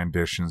newer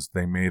renditions,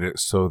 they made it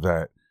so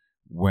that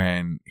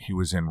when he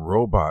was in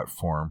robot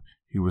form,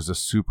 he was a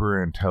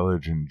super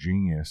intelligent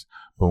genius,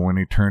 but when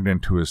he turned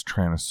into his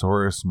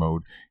Tyrannosaurus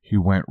mode, he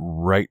went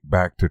right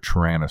back to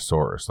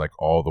Tyrannosaurus, like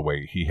all the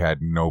way. He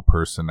had no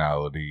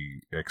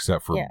personality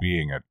except for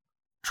being a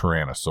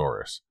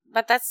Tyrannosaurus.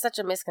 But that's such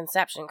a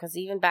misconception, because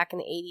even back in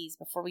the 80s,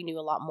 before we knew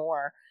a lot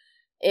more,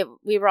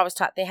 we were always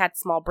taught they had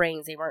small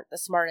brains. They weren't the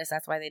smartest.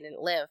 That's why they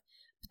didn't live.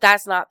 But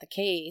that's not the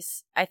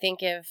case. I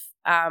think if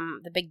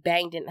the Big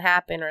Bang didn't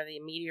happen or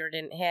the meteor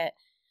didn't hit,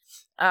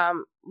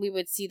 we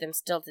would see them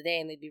still today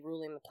and they'd be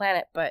ruling the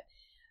planet, but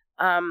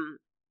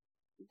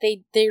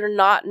they're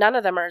not, none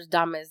of them are as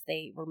dumb as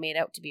they were made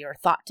out to be or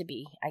thought to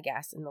be, I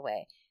guess, in the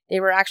way. They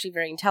were actually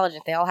very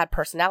intelligent. They all had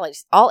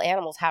personalities. All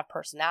animals have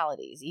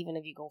personalities, even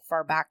if you go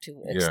far back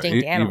to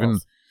extinct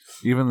animals.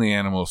 Even the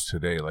animals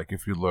today, like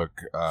if you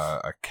look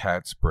a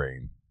cat's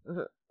brain,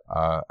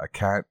 a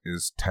cat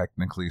is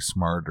technically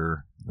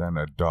smarter than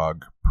a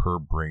dog per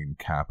brain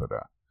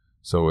capita.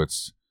 So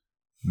it's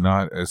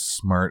not as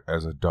smart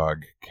as a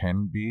dog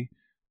can be,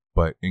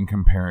 but in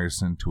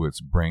comparison to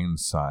its brain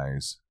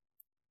size,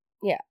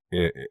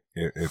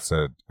 it's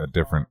a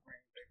different.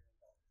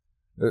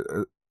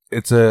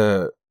 It's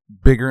a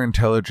bigger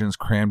intelligence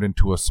crammed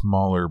into a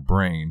smaller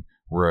brain,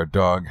 where a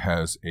dog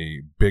has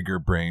a bigger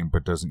brain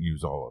but doesn't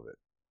use all of it.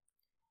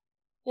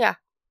 Yeah,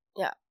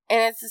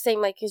 and it's the same.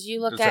 Like, because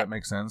you look Does that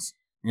make sense?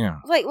 Yeah.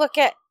 Like, look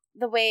at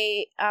the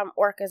way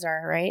orcas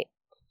are, right?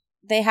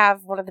 They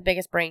have one of the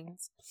biggest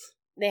brains.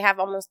 They have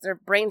almost their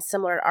brains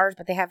similar to ours,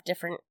 but they have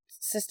different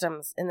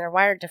systems and they're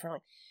wired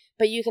differently.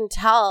 But you can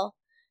tell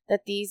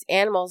that these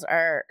animals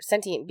are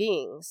sentient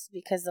beings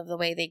because of the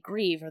way they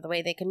grieve or the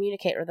way they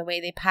communicate or the way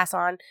they pass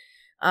on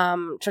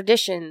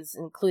traditions,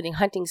 including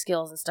hunting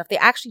skills and stuff. They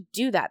actually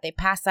do that. They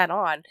pass that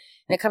on, and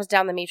it comes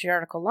down the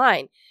matriarchal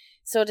line.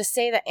 So to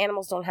say that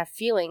animals don't have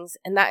feelings,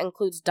 and that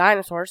includes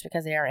dinosaurs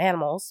because they are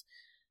animals,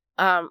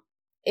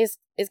 is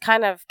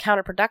kind of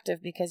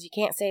counterproductive, because you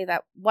can't say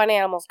that one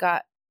animal's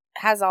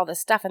has all this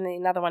stuff and then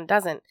another one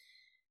doesn't,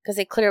 because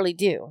they clearly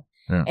do.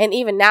 Yeah. And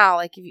even now,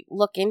 like, if you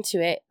look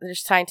into it,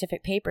 there's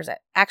scientific papers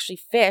that actually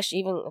fish,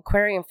 even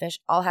aquarium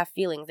fish, all have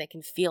feelings. They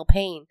can feel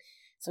pain.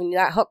 So when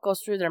that hook goes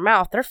through their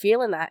mouth, they're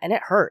feeling that and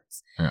it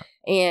hurts. Yeah.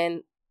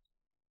 And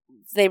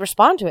they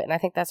respond to it. And I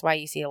think that's why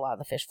you see a lot of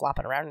the fish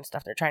flopping around and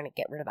stuff. They're trying to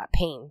get rid of that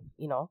pain,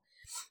 you know?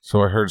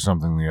 So I heard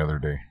something the other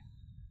day.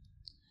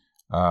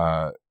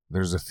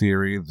 There's a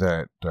theory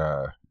that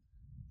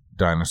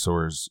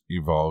dinosaurs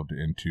evolved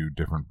into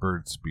different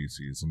bird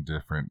species and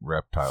different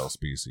reptile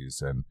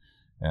species.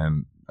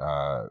 And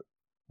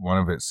one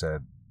of it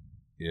said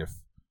if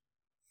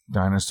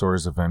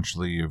dinosaurs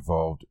eventually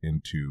evolved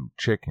into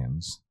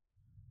chickens,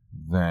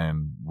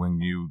 then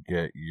when you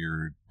get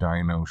your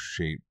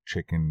dino-shaped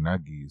chicken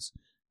nuggies,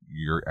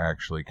 you're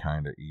actually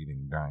kind of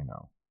eating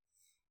dino.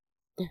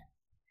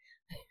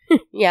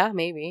 Yeah,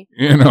 maybe.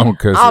 You know,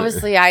 because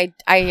obviously, I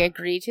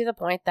agree to the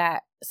point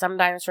that some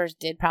dinosaurs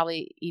did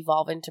probably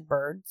evolve into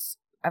birds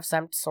of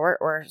some sort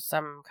or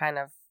some kind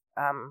of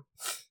what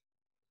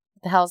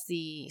the hell's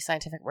the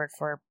scientific word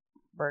for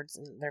birds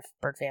and their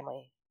bird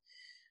family,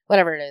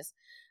 whatever it is.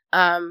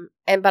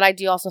 But I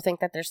do also think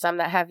that there's some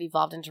that have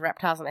evolved into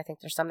reptiles, and I think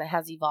there's some that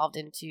has evolved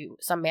into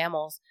some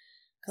mammals.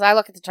 Because I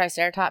look at the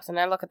Triceratops and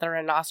I look at the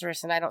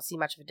rhinoceros, and I don't see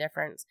much of a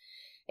difference.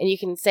 And you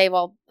can say,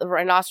 well, the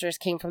rhinoceros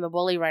came from the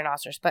woolly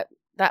rhinoceros, but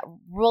that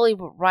woolly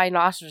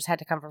rhinoceros had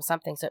to come from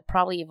something, so it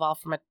probably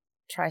evolved from a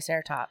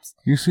Triceratops.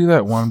 You see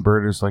that one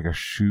bird is like a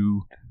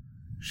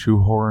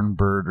shoehorn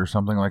bird or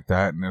something like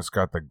that, and it's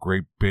got the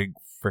great big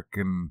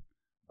frickin'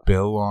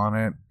 bill on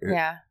it.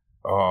 Yeah.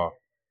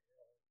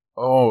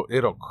 Oh,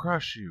 it'll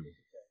crush you.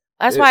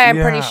 That's why I'm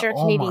pretty sure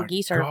Canadian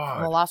geese are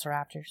God.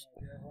 velociraptors.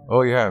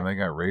 Oh, yeah, and they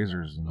got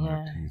razors in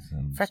their teeth.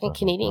 And freaking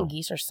Canadian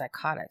geese are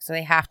psychotic, so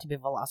they have to be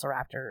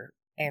velociraptor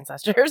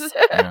ancestors.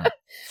 Yeah. Can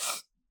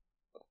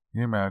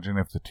you imagine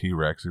if the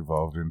T-Rex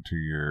evolved into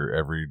your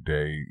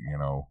everyday,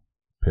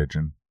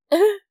 pigeon?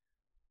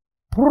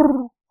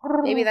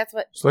 Maybe that's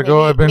what... It's like,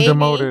 I've been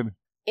demoted.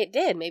 It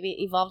did. Maybe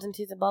it evolved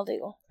into the bald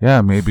eagle.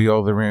 Yeah, maybe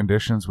all the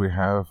renditions we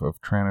have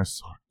of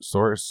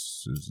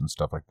Tyrannosauruses and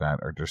stuff like that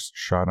are just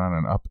shot on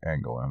an up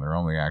angle, and they're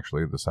only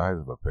actually the size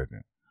of a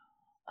pigeon.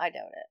 I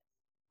doubt it.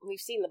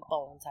 We've seen the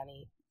bones,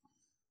 honey.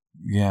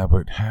 Yeah,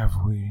 but have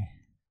we?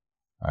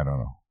 I don't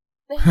know.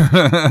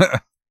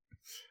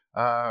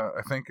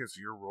 I think it's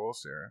your role,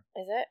 Sarah.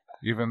 Is it?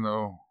 Even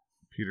though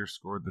Peter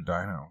scored the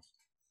dinos.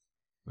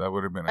 That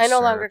would have been I no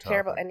longer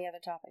care about any other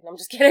topic. I'm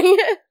just kidding.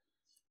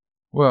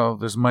 Well,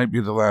 this might be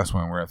the last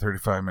one. We're at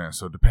 35 minutes,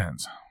 so it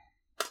depends.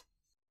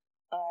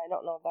 I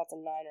don't know if that's a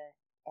 9 or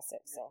a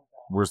 6. So.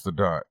 Where's the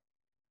dot?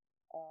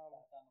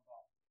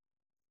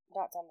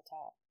 Dot's on the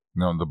top.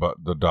 No,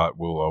 the dot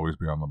will always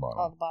be on the bottom.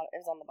 Oh, the bottom. It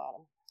was on the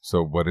bottom.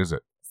 So what is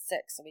it?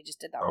 6. So we just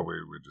did that one. Oh,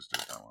 we just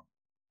did that one.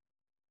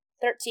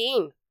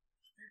 13.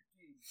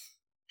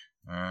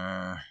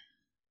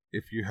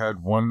 If you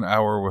had 1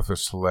 hour with a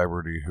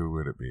celebrity, who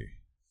would it be?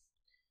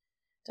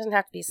 Doesn't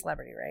have to be a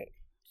celebrity, right?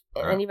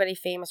 Anybody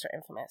famous or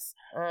infamous?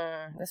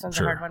 This one's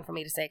a hard one for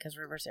me to say because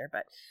River's here,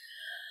 but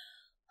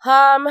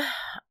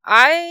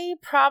I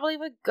probably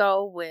would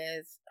go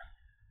with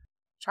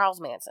Charles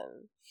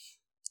Manson.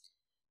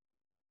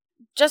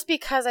 Just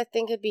because I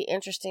think it'd be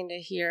interesting to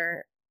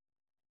hear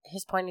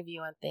his point of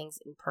view on things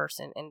in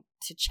person and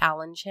to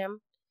challenge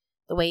him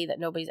the way that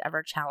nobody's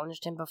ever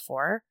challenged him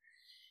before.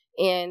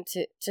 And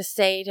to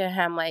say to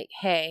him, like,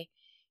 hey,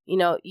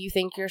 you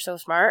think you're so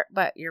smart,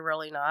 but you're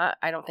really not.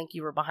 I don't think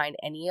you were behind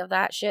any of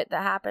that shit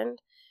that happened.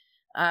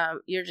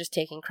 You're just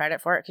taking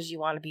credit for it because you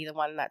want to be the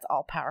one that's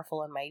all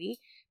powerful and mighty.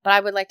 But I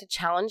would like to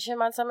challenge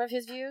him on some of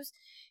his views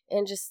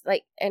and just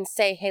and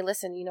say, hey,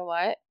 listen, you know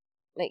what?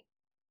 Like,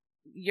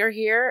 you're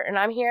here and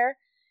I'm here.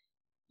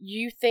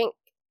 You think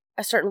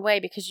a certain way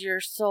because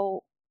you're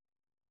so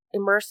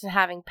immersed in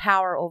having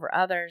power over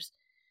others.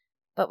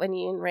 But when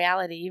in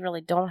reality, you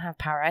really don't have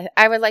power.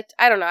 I would like to,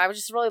 I don't know. I would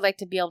just really like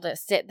to be able to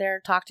sit there,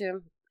 talk to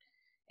him,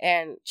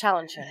 and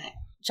challenge him.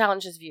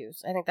 Challenge his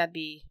views. I think that'd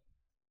be...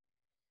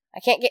 I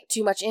can't get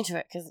too much into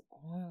it because,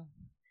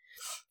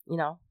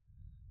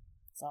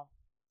 So,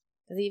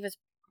 because he was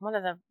one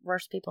of the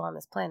worst people on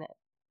this planet.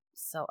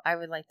 So I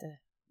would like to,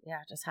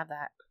 just have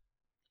that.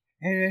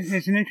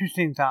 It's an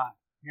interesting thought,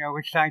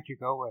 which side you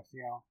go with,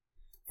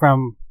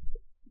 from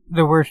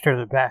the worst or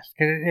the best.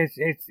 Because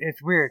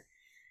it's weird.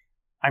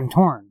 I'm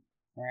torn,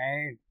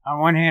 right? On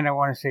one hand, I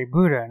want to say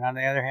Buddha, and on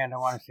the other hand, I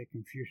want to say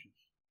Confucius.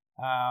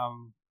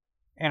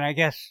 And I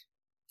guess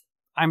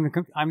I'm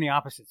the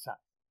opposite side,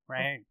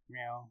 right?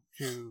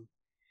 To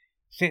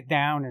sit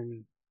down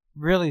and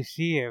really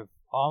see if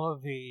all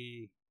of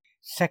the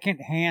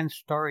secondhand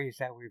stories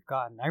that we've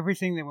gotten,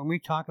 everything that when we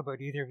talk about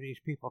either of these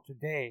people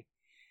today,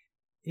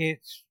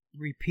 it's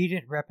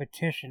repeated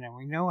repetition, and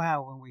we know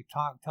how when we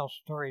tell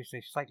stories,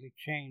 they slightly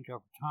change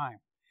over time,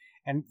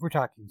 and we're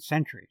talking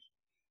centuries.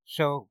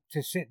 So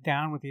to sit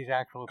down with these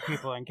actual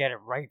people and get it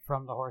right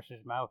from the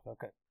horse's mouth,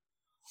 okay.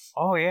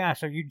 Oh yeah,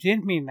 so you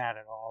didn't mean that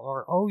at all,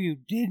 or oh, you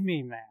did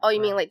mean that. Oh, you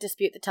mean like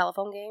Dispute the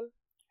Telephone Game?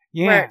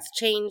 Yeah, where it's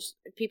changed.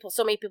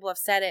 So many people have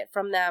said it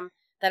from them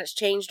that it's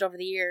changed over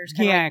the years.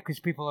 Yeah, because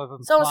people have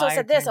implied. So and so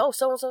said this. Oh,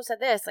 so and so said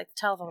this, like the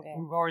telephone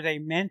game. Or they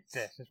meant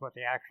this is what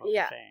they actually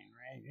are saying,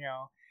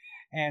 right?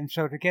 And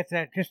so to get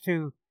that, just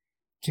to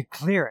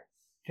clear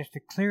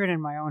it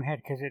in my own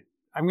head, because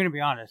I'm going to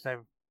be honest,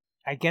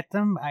 I get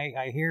them.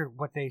 I hear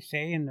what they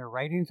say in their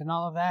writings and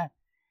all of that.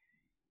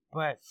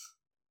 But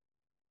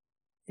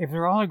if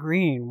they're all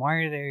agreeing, why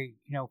are they,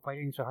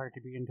 fighting so hard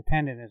to be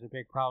independent is a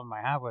big problem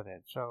I have with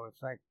it. So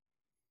it's like,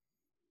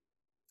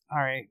 all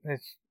right,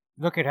 let's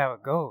look at how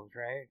it goes,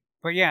 right?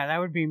 But yeah, that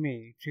would be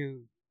me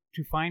to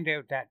find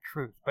out that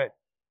truth. But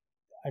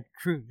a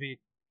truth,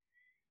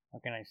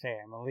 what can I say?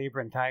 I'm a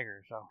Libra and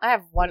Tiger, so. I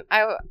have one.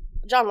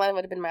 John Lennon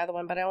would have been my other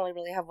one, but I only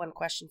really have one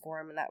question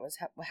for him, and that was,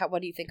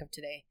 what do you think of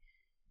today?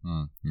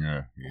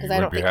 Yeah, because I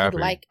don't think he'd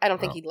like. I don't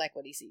think he'd like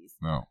what he sees.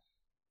 No.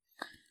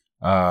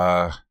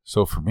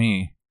 So for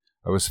me,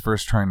 I was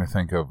first trying to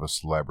think of a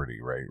celebrity,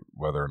 right?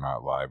 Whether or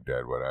not live,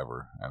 dead,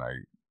 whatever, and I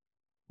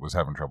was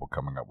having trouble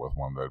coming up with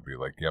one that would be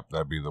like, yep,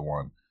 that'd be the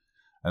one.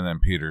 And then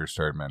Peter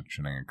started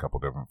mentioning a couple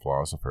different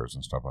philosophers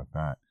and stuff like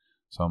that.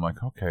 So I'm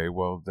like, okay,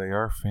 well, they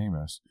are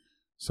famous.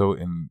 So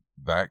in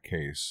that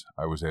case,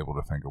 I was able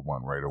to think of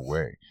one right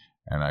away,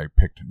 and I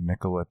picked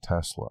Nikola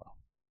Tesla.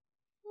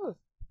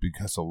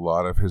 Because a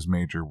lot of his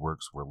major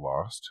works were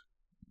lost,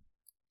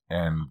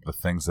 and the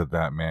things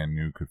that man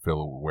knew could fill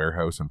a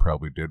warehouse, and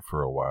probably did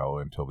for a while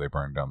until they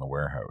burned down the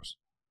warehouse.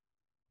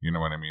 You know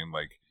what I mean?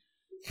 Like,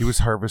 he was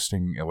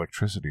harvesting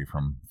electricity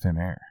from thin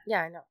air.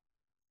 Yeah, I know.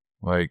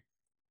 Like,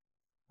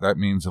 that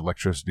means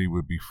electricity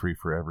would be free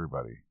for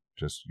everybody.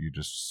 You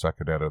just suck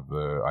it out of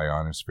the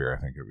ionosphere, I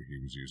think he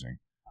was using.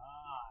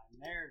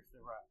 And there's the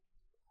rub.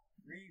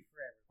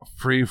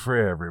 Free for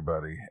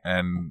everybody.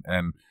 And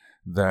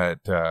that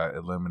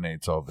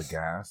eliminates all the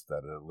gas,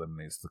 that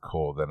eliminates the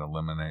coal, that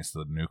eliminates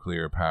the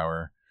nuclear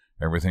power.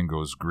 Everything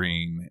goes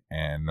green,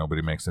 and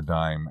nobody makes a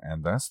dime.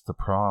 And that's the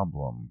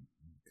problem,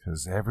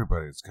 because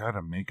everybody's got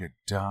to make a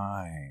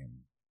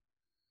dime.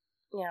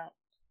 Yeah.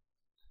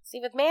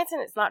 See, with Manson,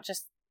 it's not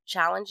just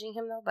challenging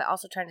him, though, but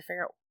also trying to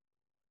figure out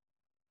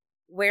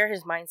where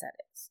his mindset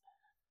is.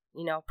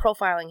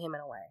 Profiling him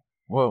in a way.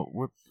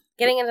 Well,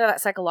 getting into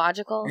that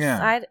psychological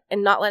side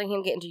and not letting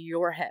him get into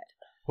your head.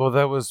 Well,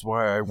 that was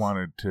why I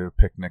wanted to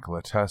pick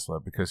Nikola Tesla,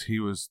 because he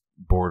was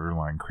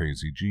borderline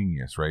crazy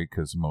genius, right?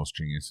 Because most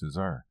geniuses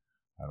are.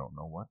 I don't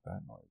know what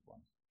that noise was.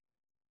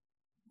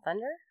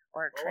 Thunder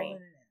or a train?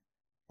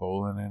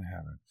 Bowling in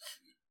heaven.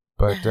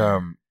 But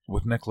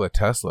with Nikola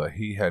Tesla,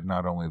 he had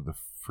not only the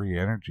free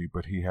energy,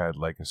 but he had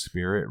like a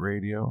spirit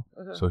radio.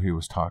 Mm-hmm. So he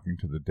was talking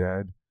to the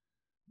dead.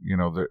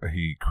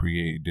 He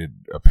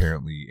created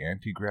apparently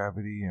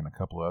anti-gravity and a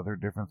couple other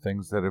different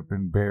things that have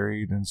been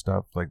buried and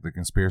stuff. Like the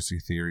conspiracy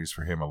theories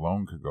for him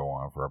alone could go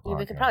on for a podcast.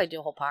 We could probably do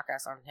a whole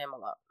podcast on him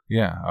alone.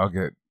 Yeah, I'll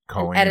get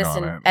Colleen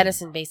on it.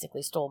 Edison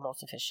basically stole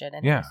most of his shit.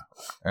 Anyways.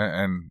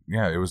 Yeah, and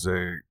it was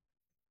a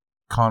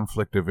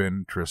conflict of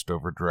interest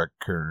over direct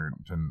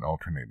current and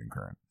alternating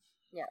current.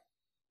 Yeah.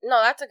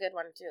 No, that's a good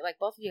one too. Like,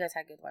 both of you guys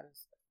had good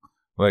ones.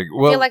 I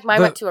feel like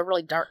mine went to a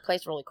really dark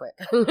place really quick.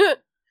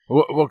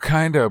 Well,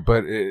 kind of,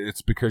 but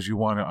it's because you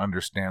want to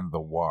understand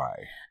the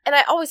why. And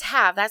I always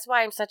have. That's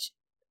why I'm such...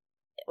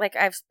 Like,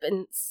 I've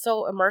been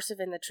so immersive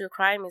in the true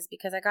crime, is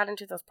because I got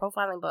into those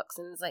profiling books,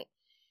 and it's like,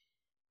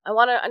 I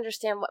want to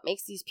understand what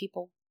makes these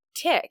people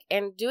tick.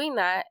 And doing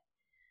that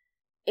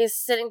is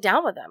sitting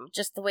down with them,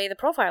 just the way the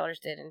profilers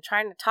did, and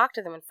trying to talk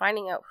to them and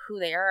finding out who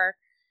they are,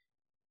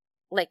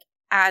 like,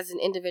 as an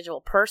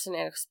individual person.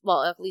 And,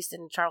 well, at least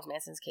in Charles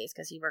Manson's case,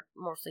 because he worked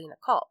mostly in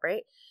a cult,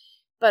 right?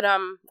 But, a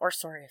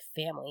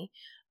family.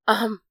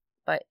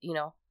 But,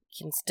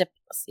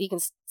 he can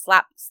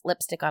slap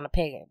lipstick on a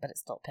pig, but it's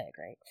still a pig,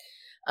 right?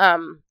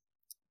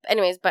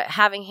 Anyways, but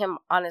having him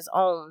on his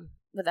own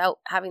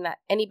without having that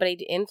anybody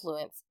to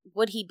influence,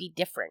 would he be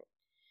different?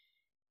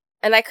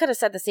 And I could have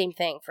said the same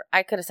thing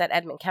I could have said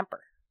Edmund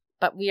Kemper,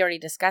 but we already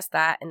discussed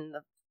that in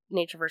the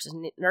Nature versus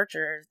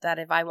Nurture, that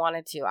if I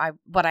wanted to,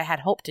 what I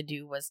had hoped to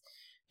do was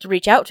to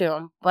reach out to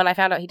him. When I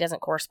found out he doesn't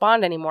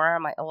correspond anymore,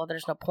 I'm like, oh, well,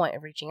 there's no point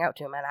of reaching out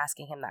to him and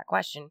asking him that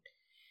question.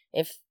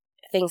 If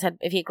he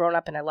had grown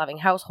up in a loving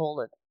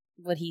household,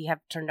 would he have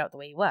turned out the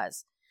way he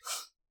was?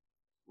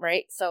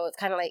 Right? So it's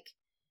kind of like,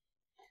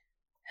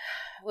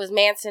 was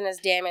Manson as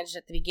damaged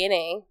at the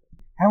beginning?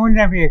 How wouldn't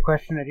that be a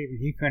question that even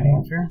he couldn't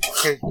answer?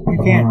 Because you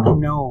can't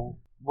know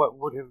what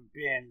would have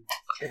been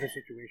if a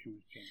situation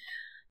was changed.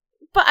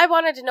 But I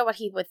wanted to know what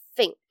he would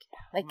think,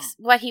 like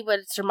what he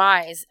would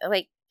surmise,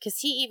 like, because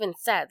he even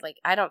said, like,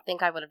 I don't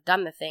think I would have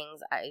done the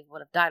things I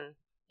would have done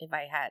if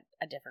I had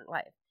a different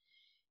life.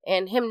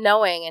 And him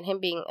knowing and him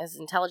being as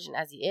intelligent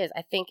as he is,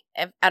 I think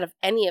out of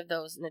any of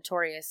those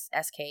notorious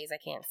SKs, I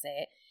can't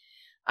say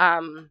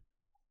it,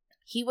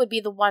 he would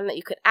be the one that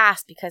you could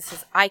ask, because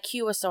his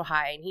IQ was so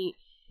high, and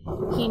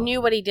he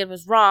knew what he did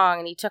was wrong,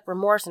 and he took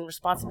remorse and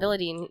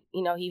responsibility, and,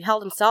 he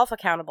held himself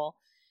accountable.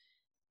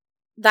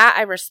 That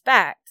I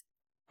respect.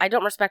 I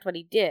don't respect what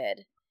he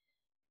did.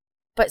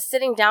 But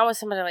sitting down with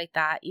somebody like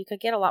that, you could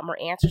get a lot more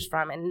answers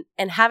from.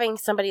 And having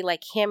somebody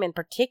like him in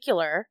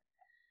particular,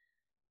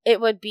 it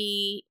would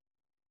be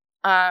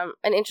an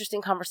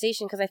interesting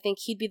conversation, because I think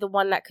he'd be the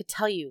one that could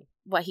tell you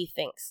what he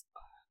thinks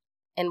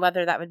and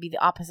whether that would be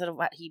the opposite of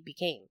what he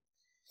became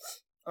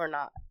or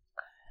not.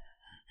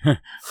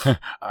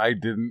 I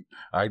didn't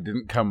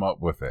come up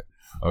with it.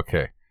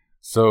 Okay.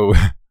 So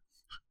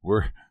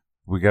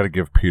we got to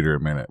give Peter a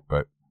minute,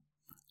 but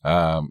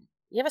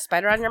You have a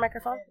spider on your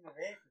microphone?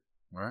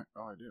 what?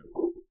 Oh, I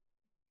do.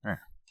 Yeah,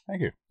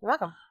 thank you. You're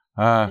welcome.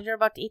 You're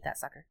about to eat that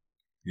sucker.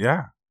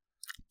 Yeah.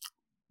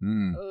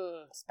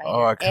 Spider.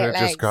 Oh, I could have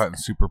just gotten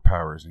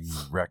superpowers and you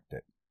wrecked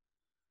it.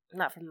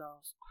 Not from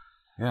those.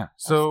 Yeah.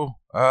 So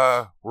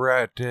we're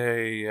at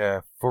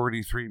a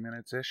 43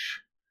 minutes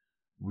ish.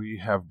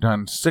 We have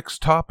done 6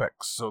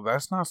 topics, so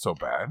that's not so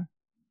bad.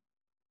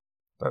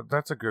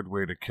 That's a good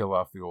way to kill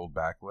off the old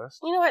backlist.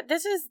 You know what?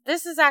 This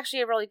is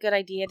actually a really good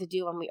idea to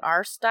do when we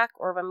are stuck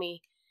or when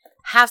we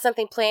have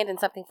something planned and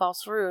something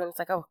falls through and it's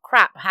like, oh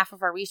crap, half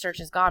of our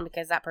research is gone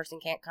because that person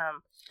can't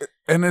come.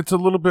 And it's a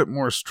little bit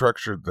more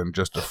structured than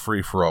just a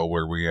free-for-all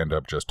where we end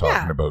up just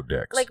talking about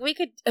dicks. Like we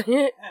could...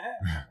 You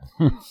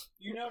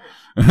noticed.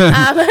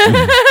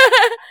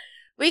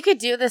 We could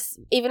do this,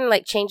 even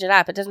like change it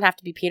up. It doesn't have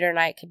to be Peter and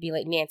I. It could be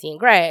like Nancy and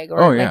Greg,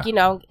 or like, you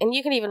know, and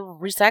you can even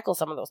recycle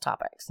some of those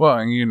topics. Well,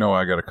 and you know,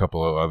 I got a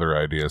couple of other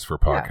ideas for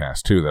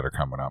podcasts too that are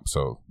coming up,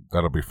 so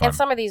that'll be fun. And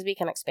some of these we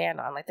can expand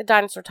on, like the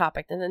dinosaur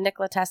topic and the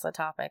Nikola Tesla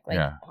topic.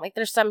 Like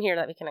there's some here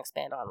that we can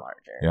expand on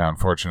larger. Yeah,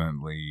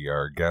 unfortunately,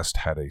 our guest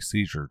had a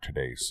seizure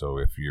today, so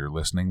if you're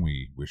listening,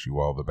 we wish you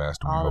all the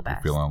best, and we hope you're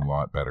feeling a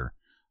lot better.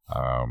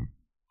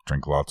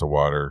 Drink lots of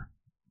water.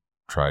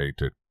 Try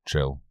to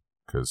chill,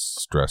 because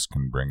stress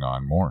can bring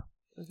on more.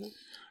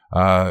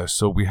 Mm-hmm.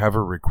 So we have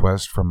a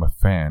request from a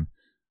fan.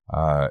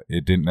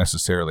 It didn't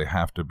necessarily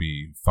have to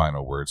be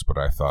final words, but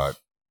I thought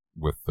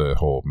with the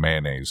whole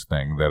mayonnaise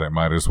thing that it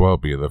might as well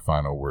be the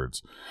final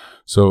words.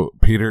 So,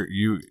 Peter,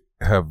 you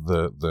have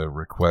the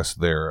request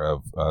there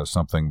of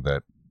something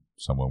that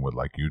someone would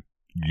like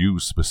you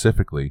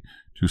specifically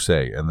to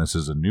say, and this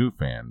is a new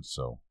fan,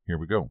 so here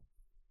we go.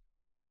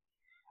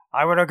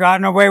 I would have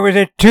gotten away with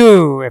it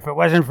too if it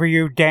wasn't for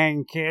you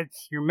dang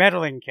kids, you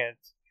meddling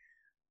kids.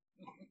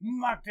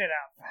 Mucked it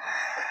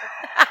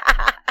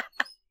up.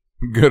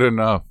 Good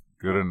enough.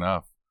 Good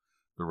enough.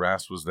 The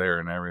rasp was there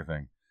and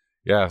everything.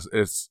 Yes,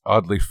 it's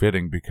oddly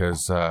fitting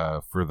because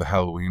for the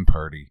Halloween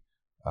party,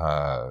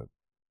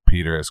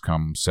 Peter has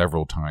come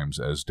several times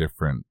as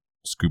different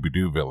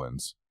Scooby-Doo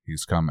villains.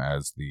 He's come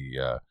as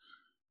the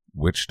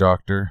witch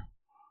doctor.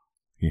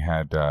 He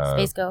had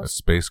a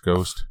space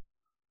ghost.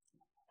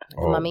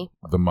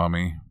 The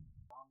mummy.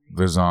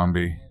 The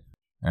zombie.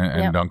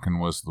 And Duncan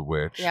was the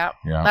witch. Yeah,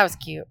 that was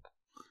cute.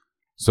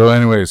 So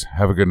anyways,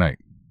 have a good night.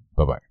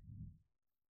 Bye-bye.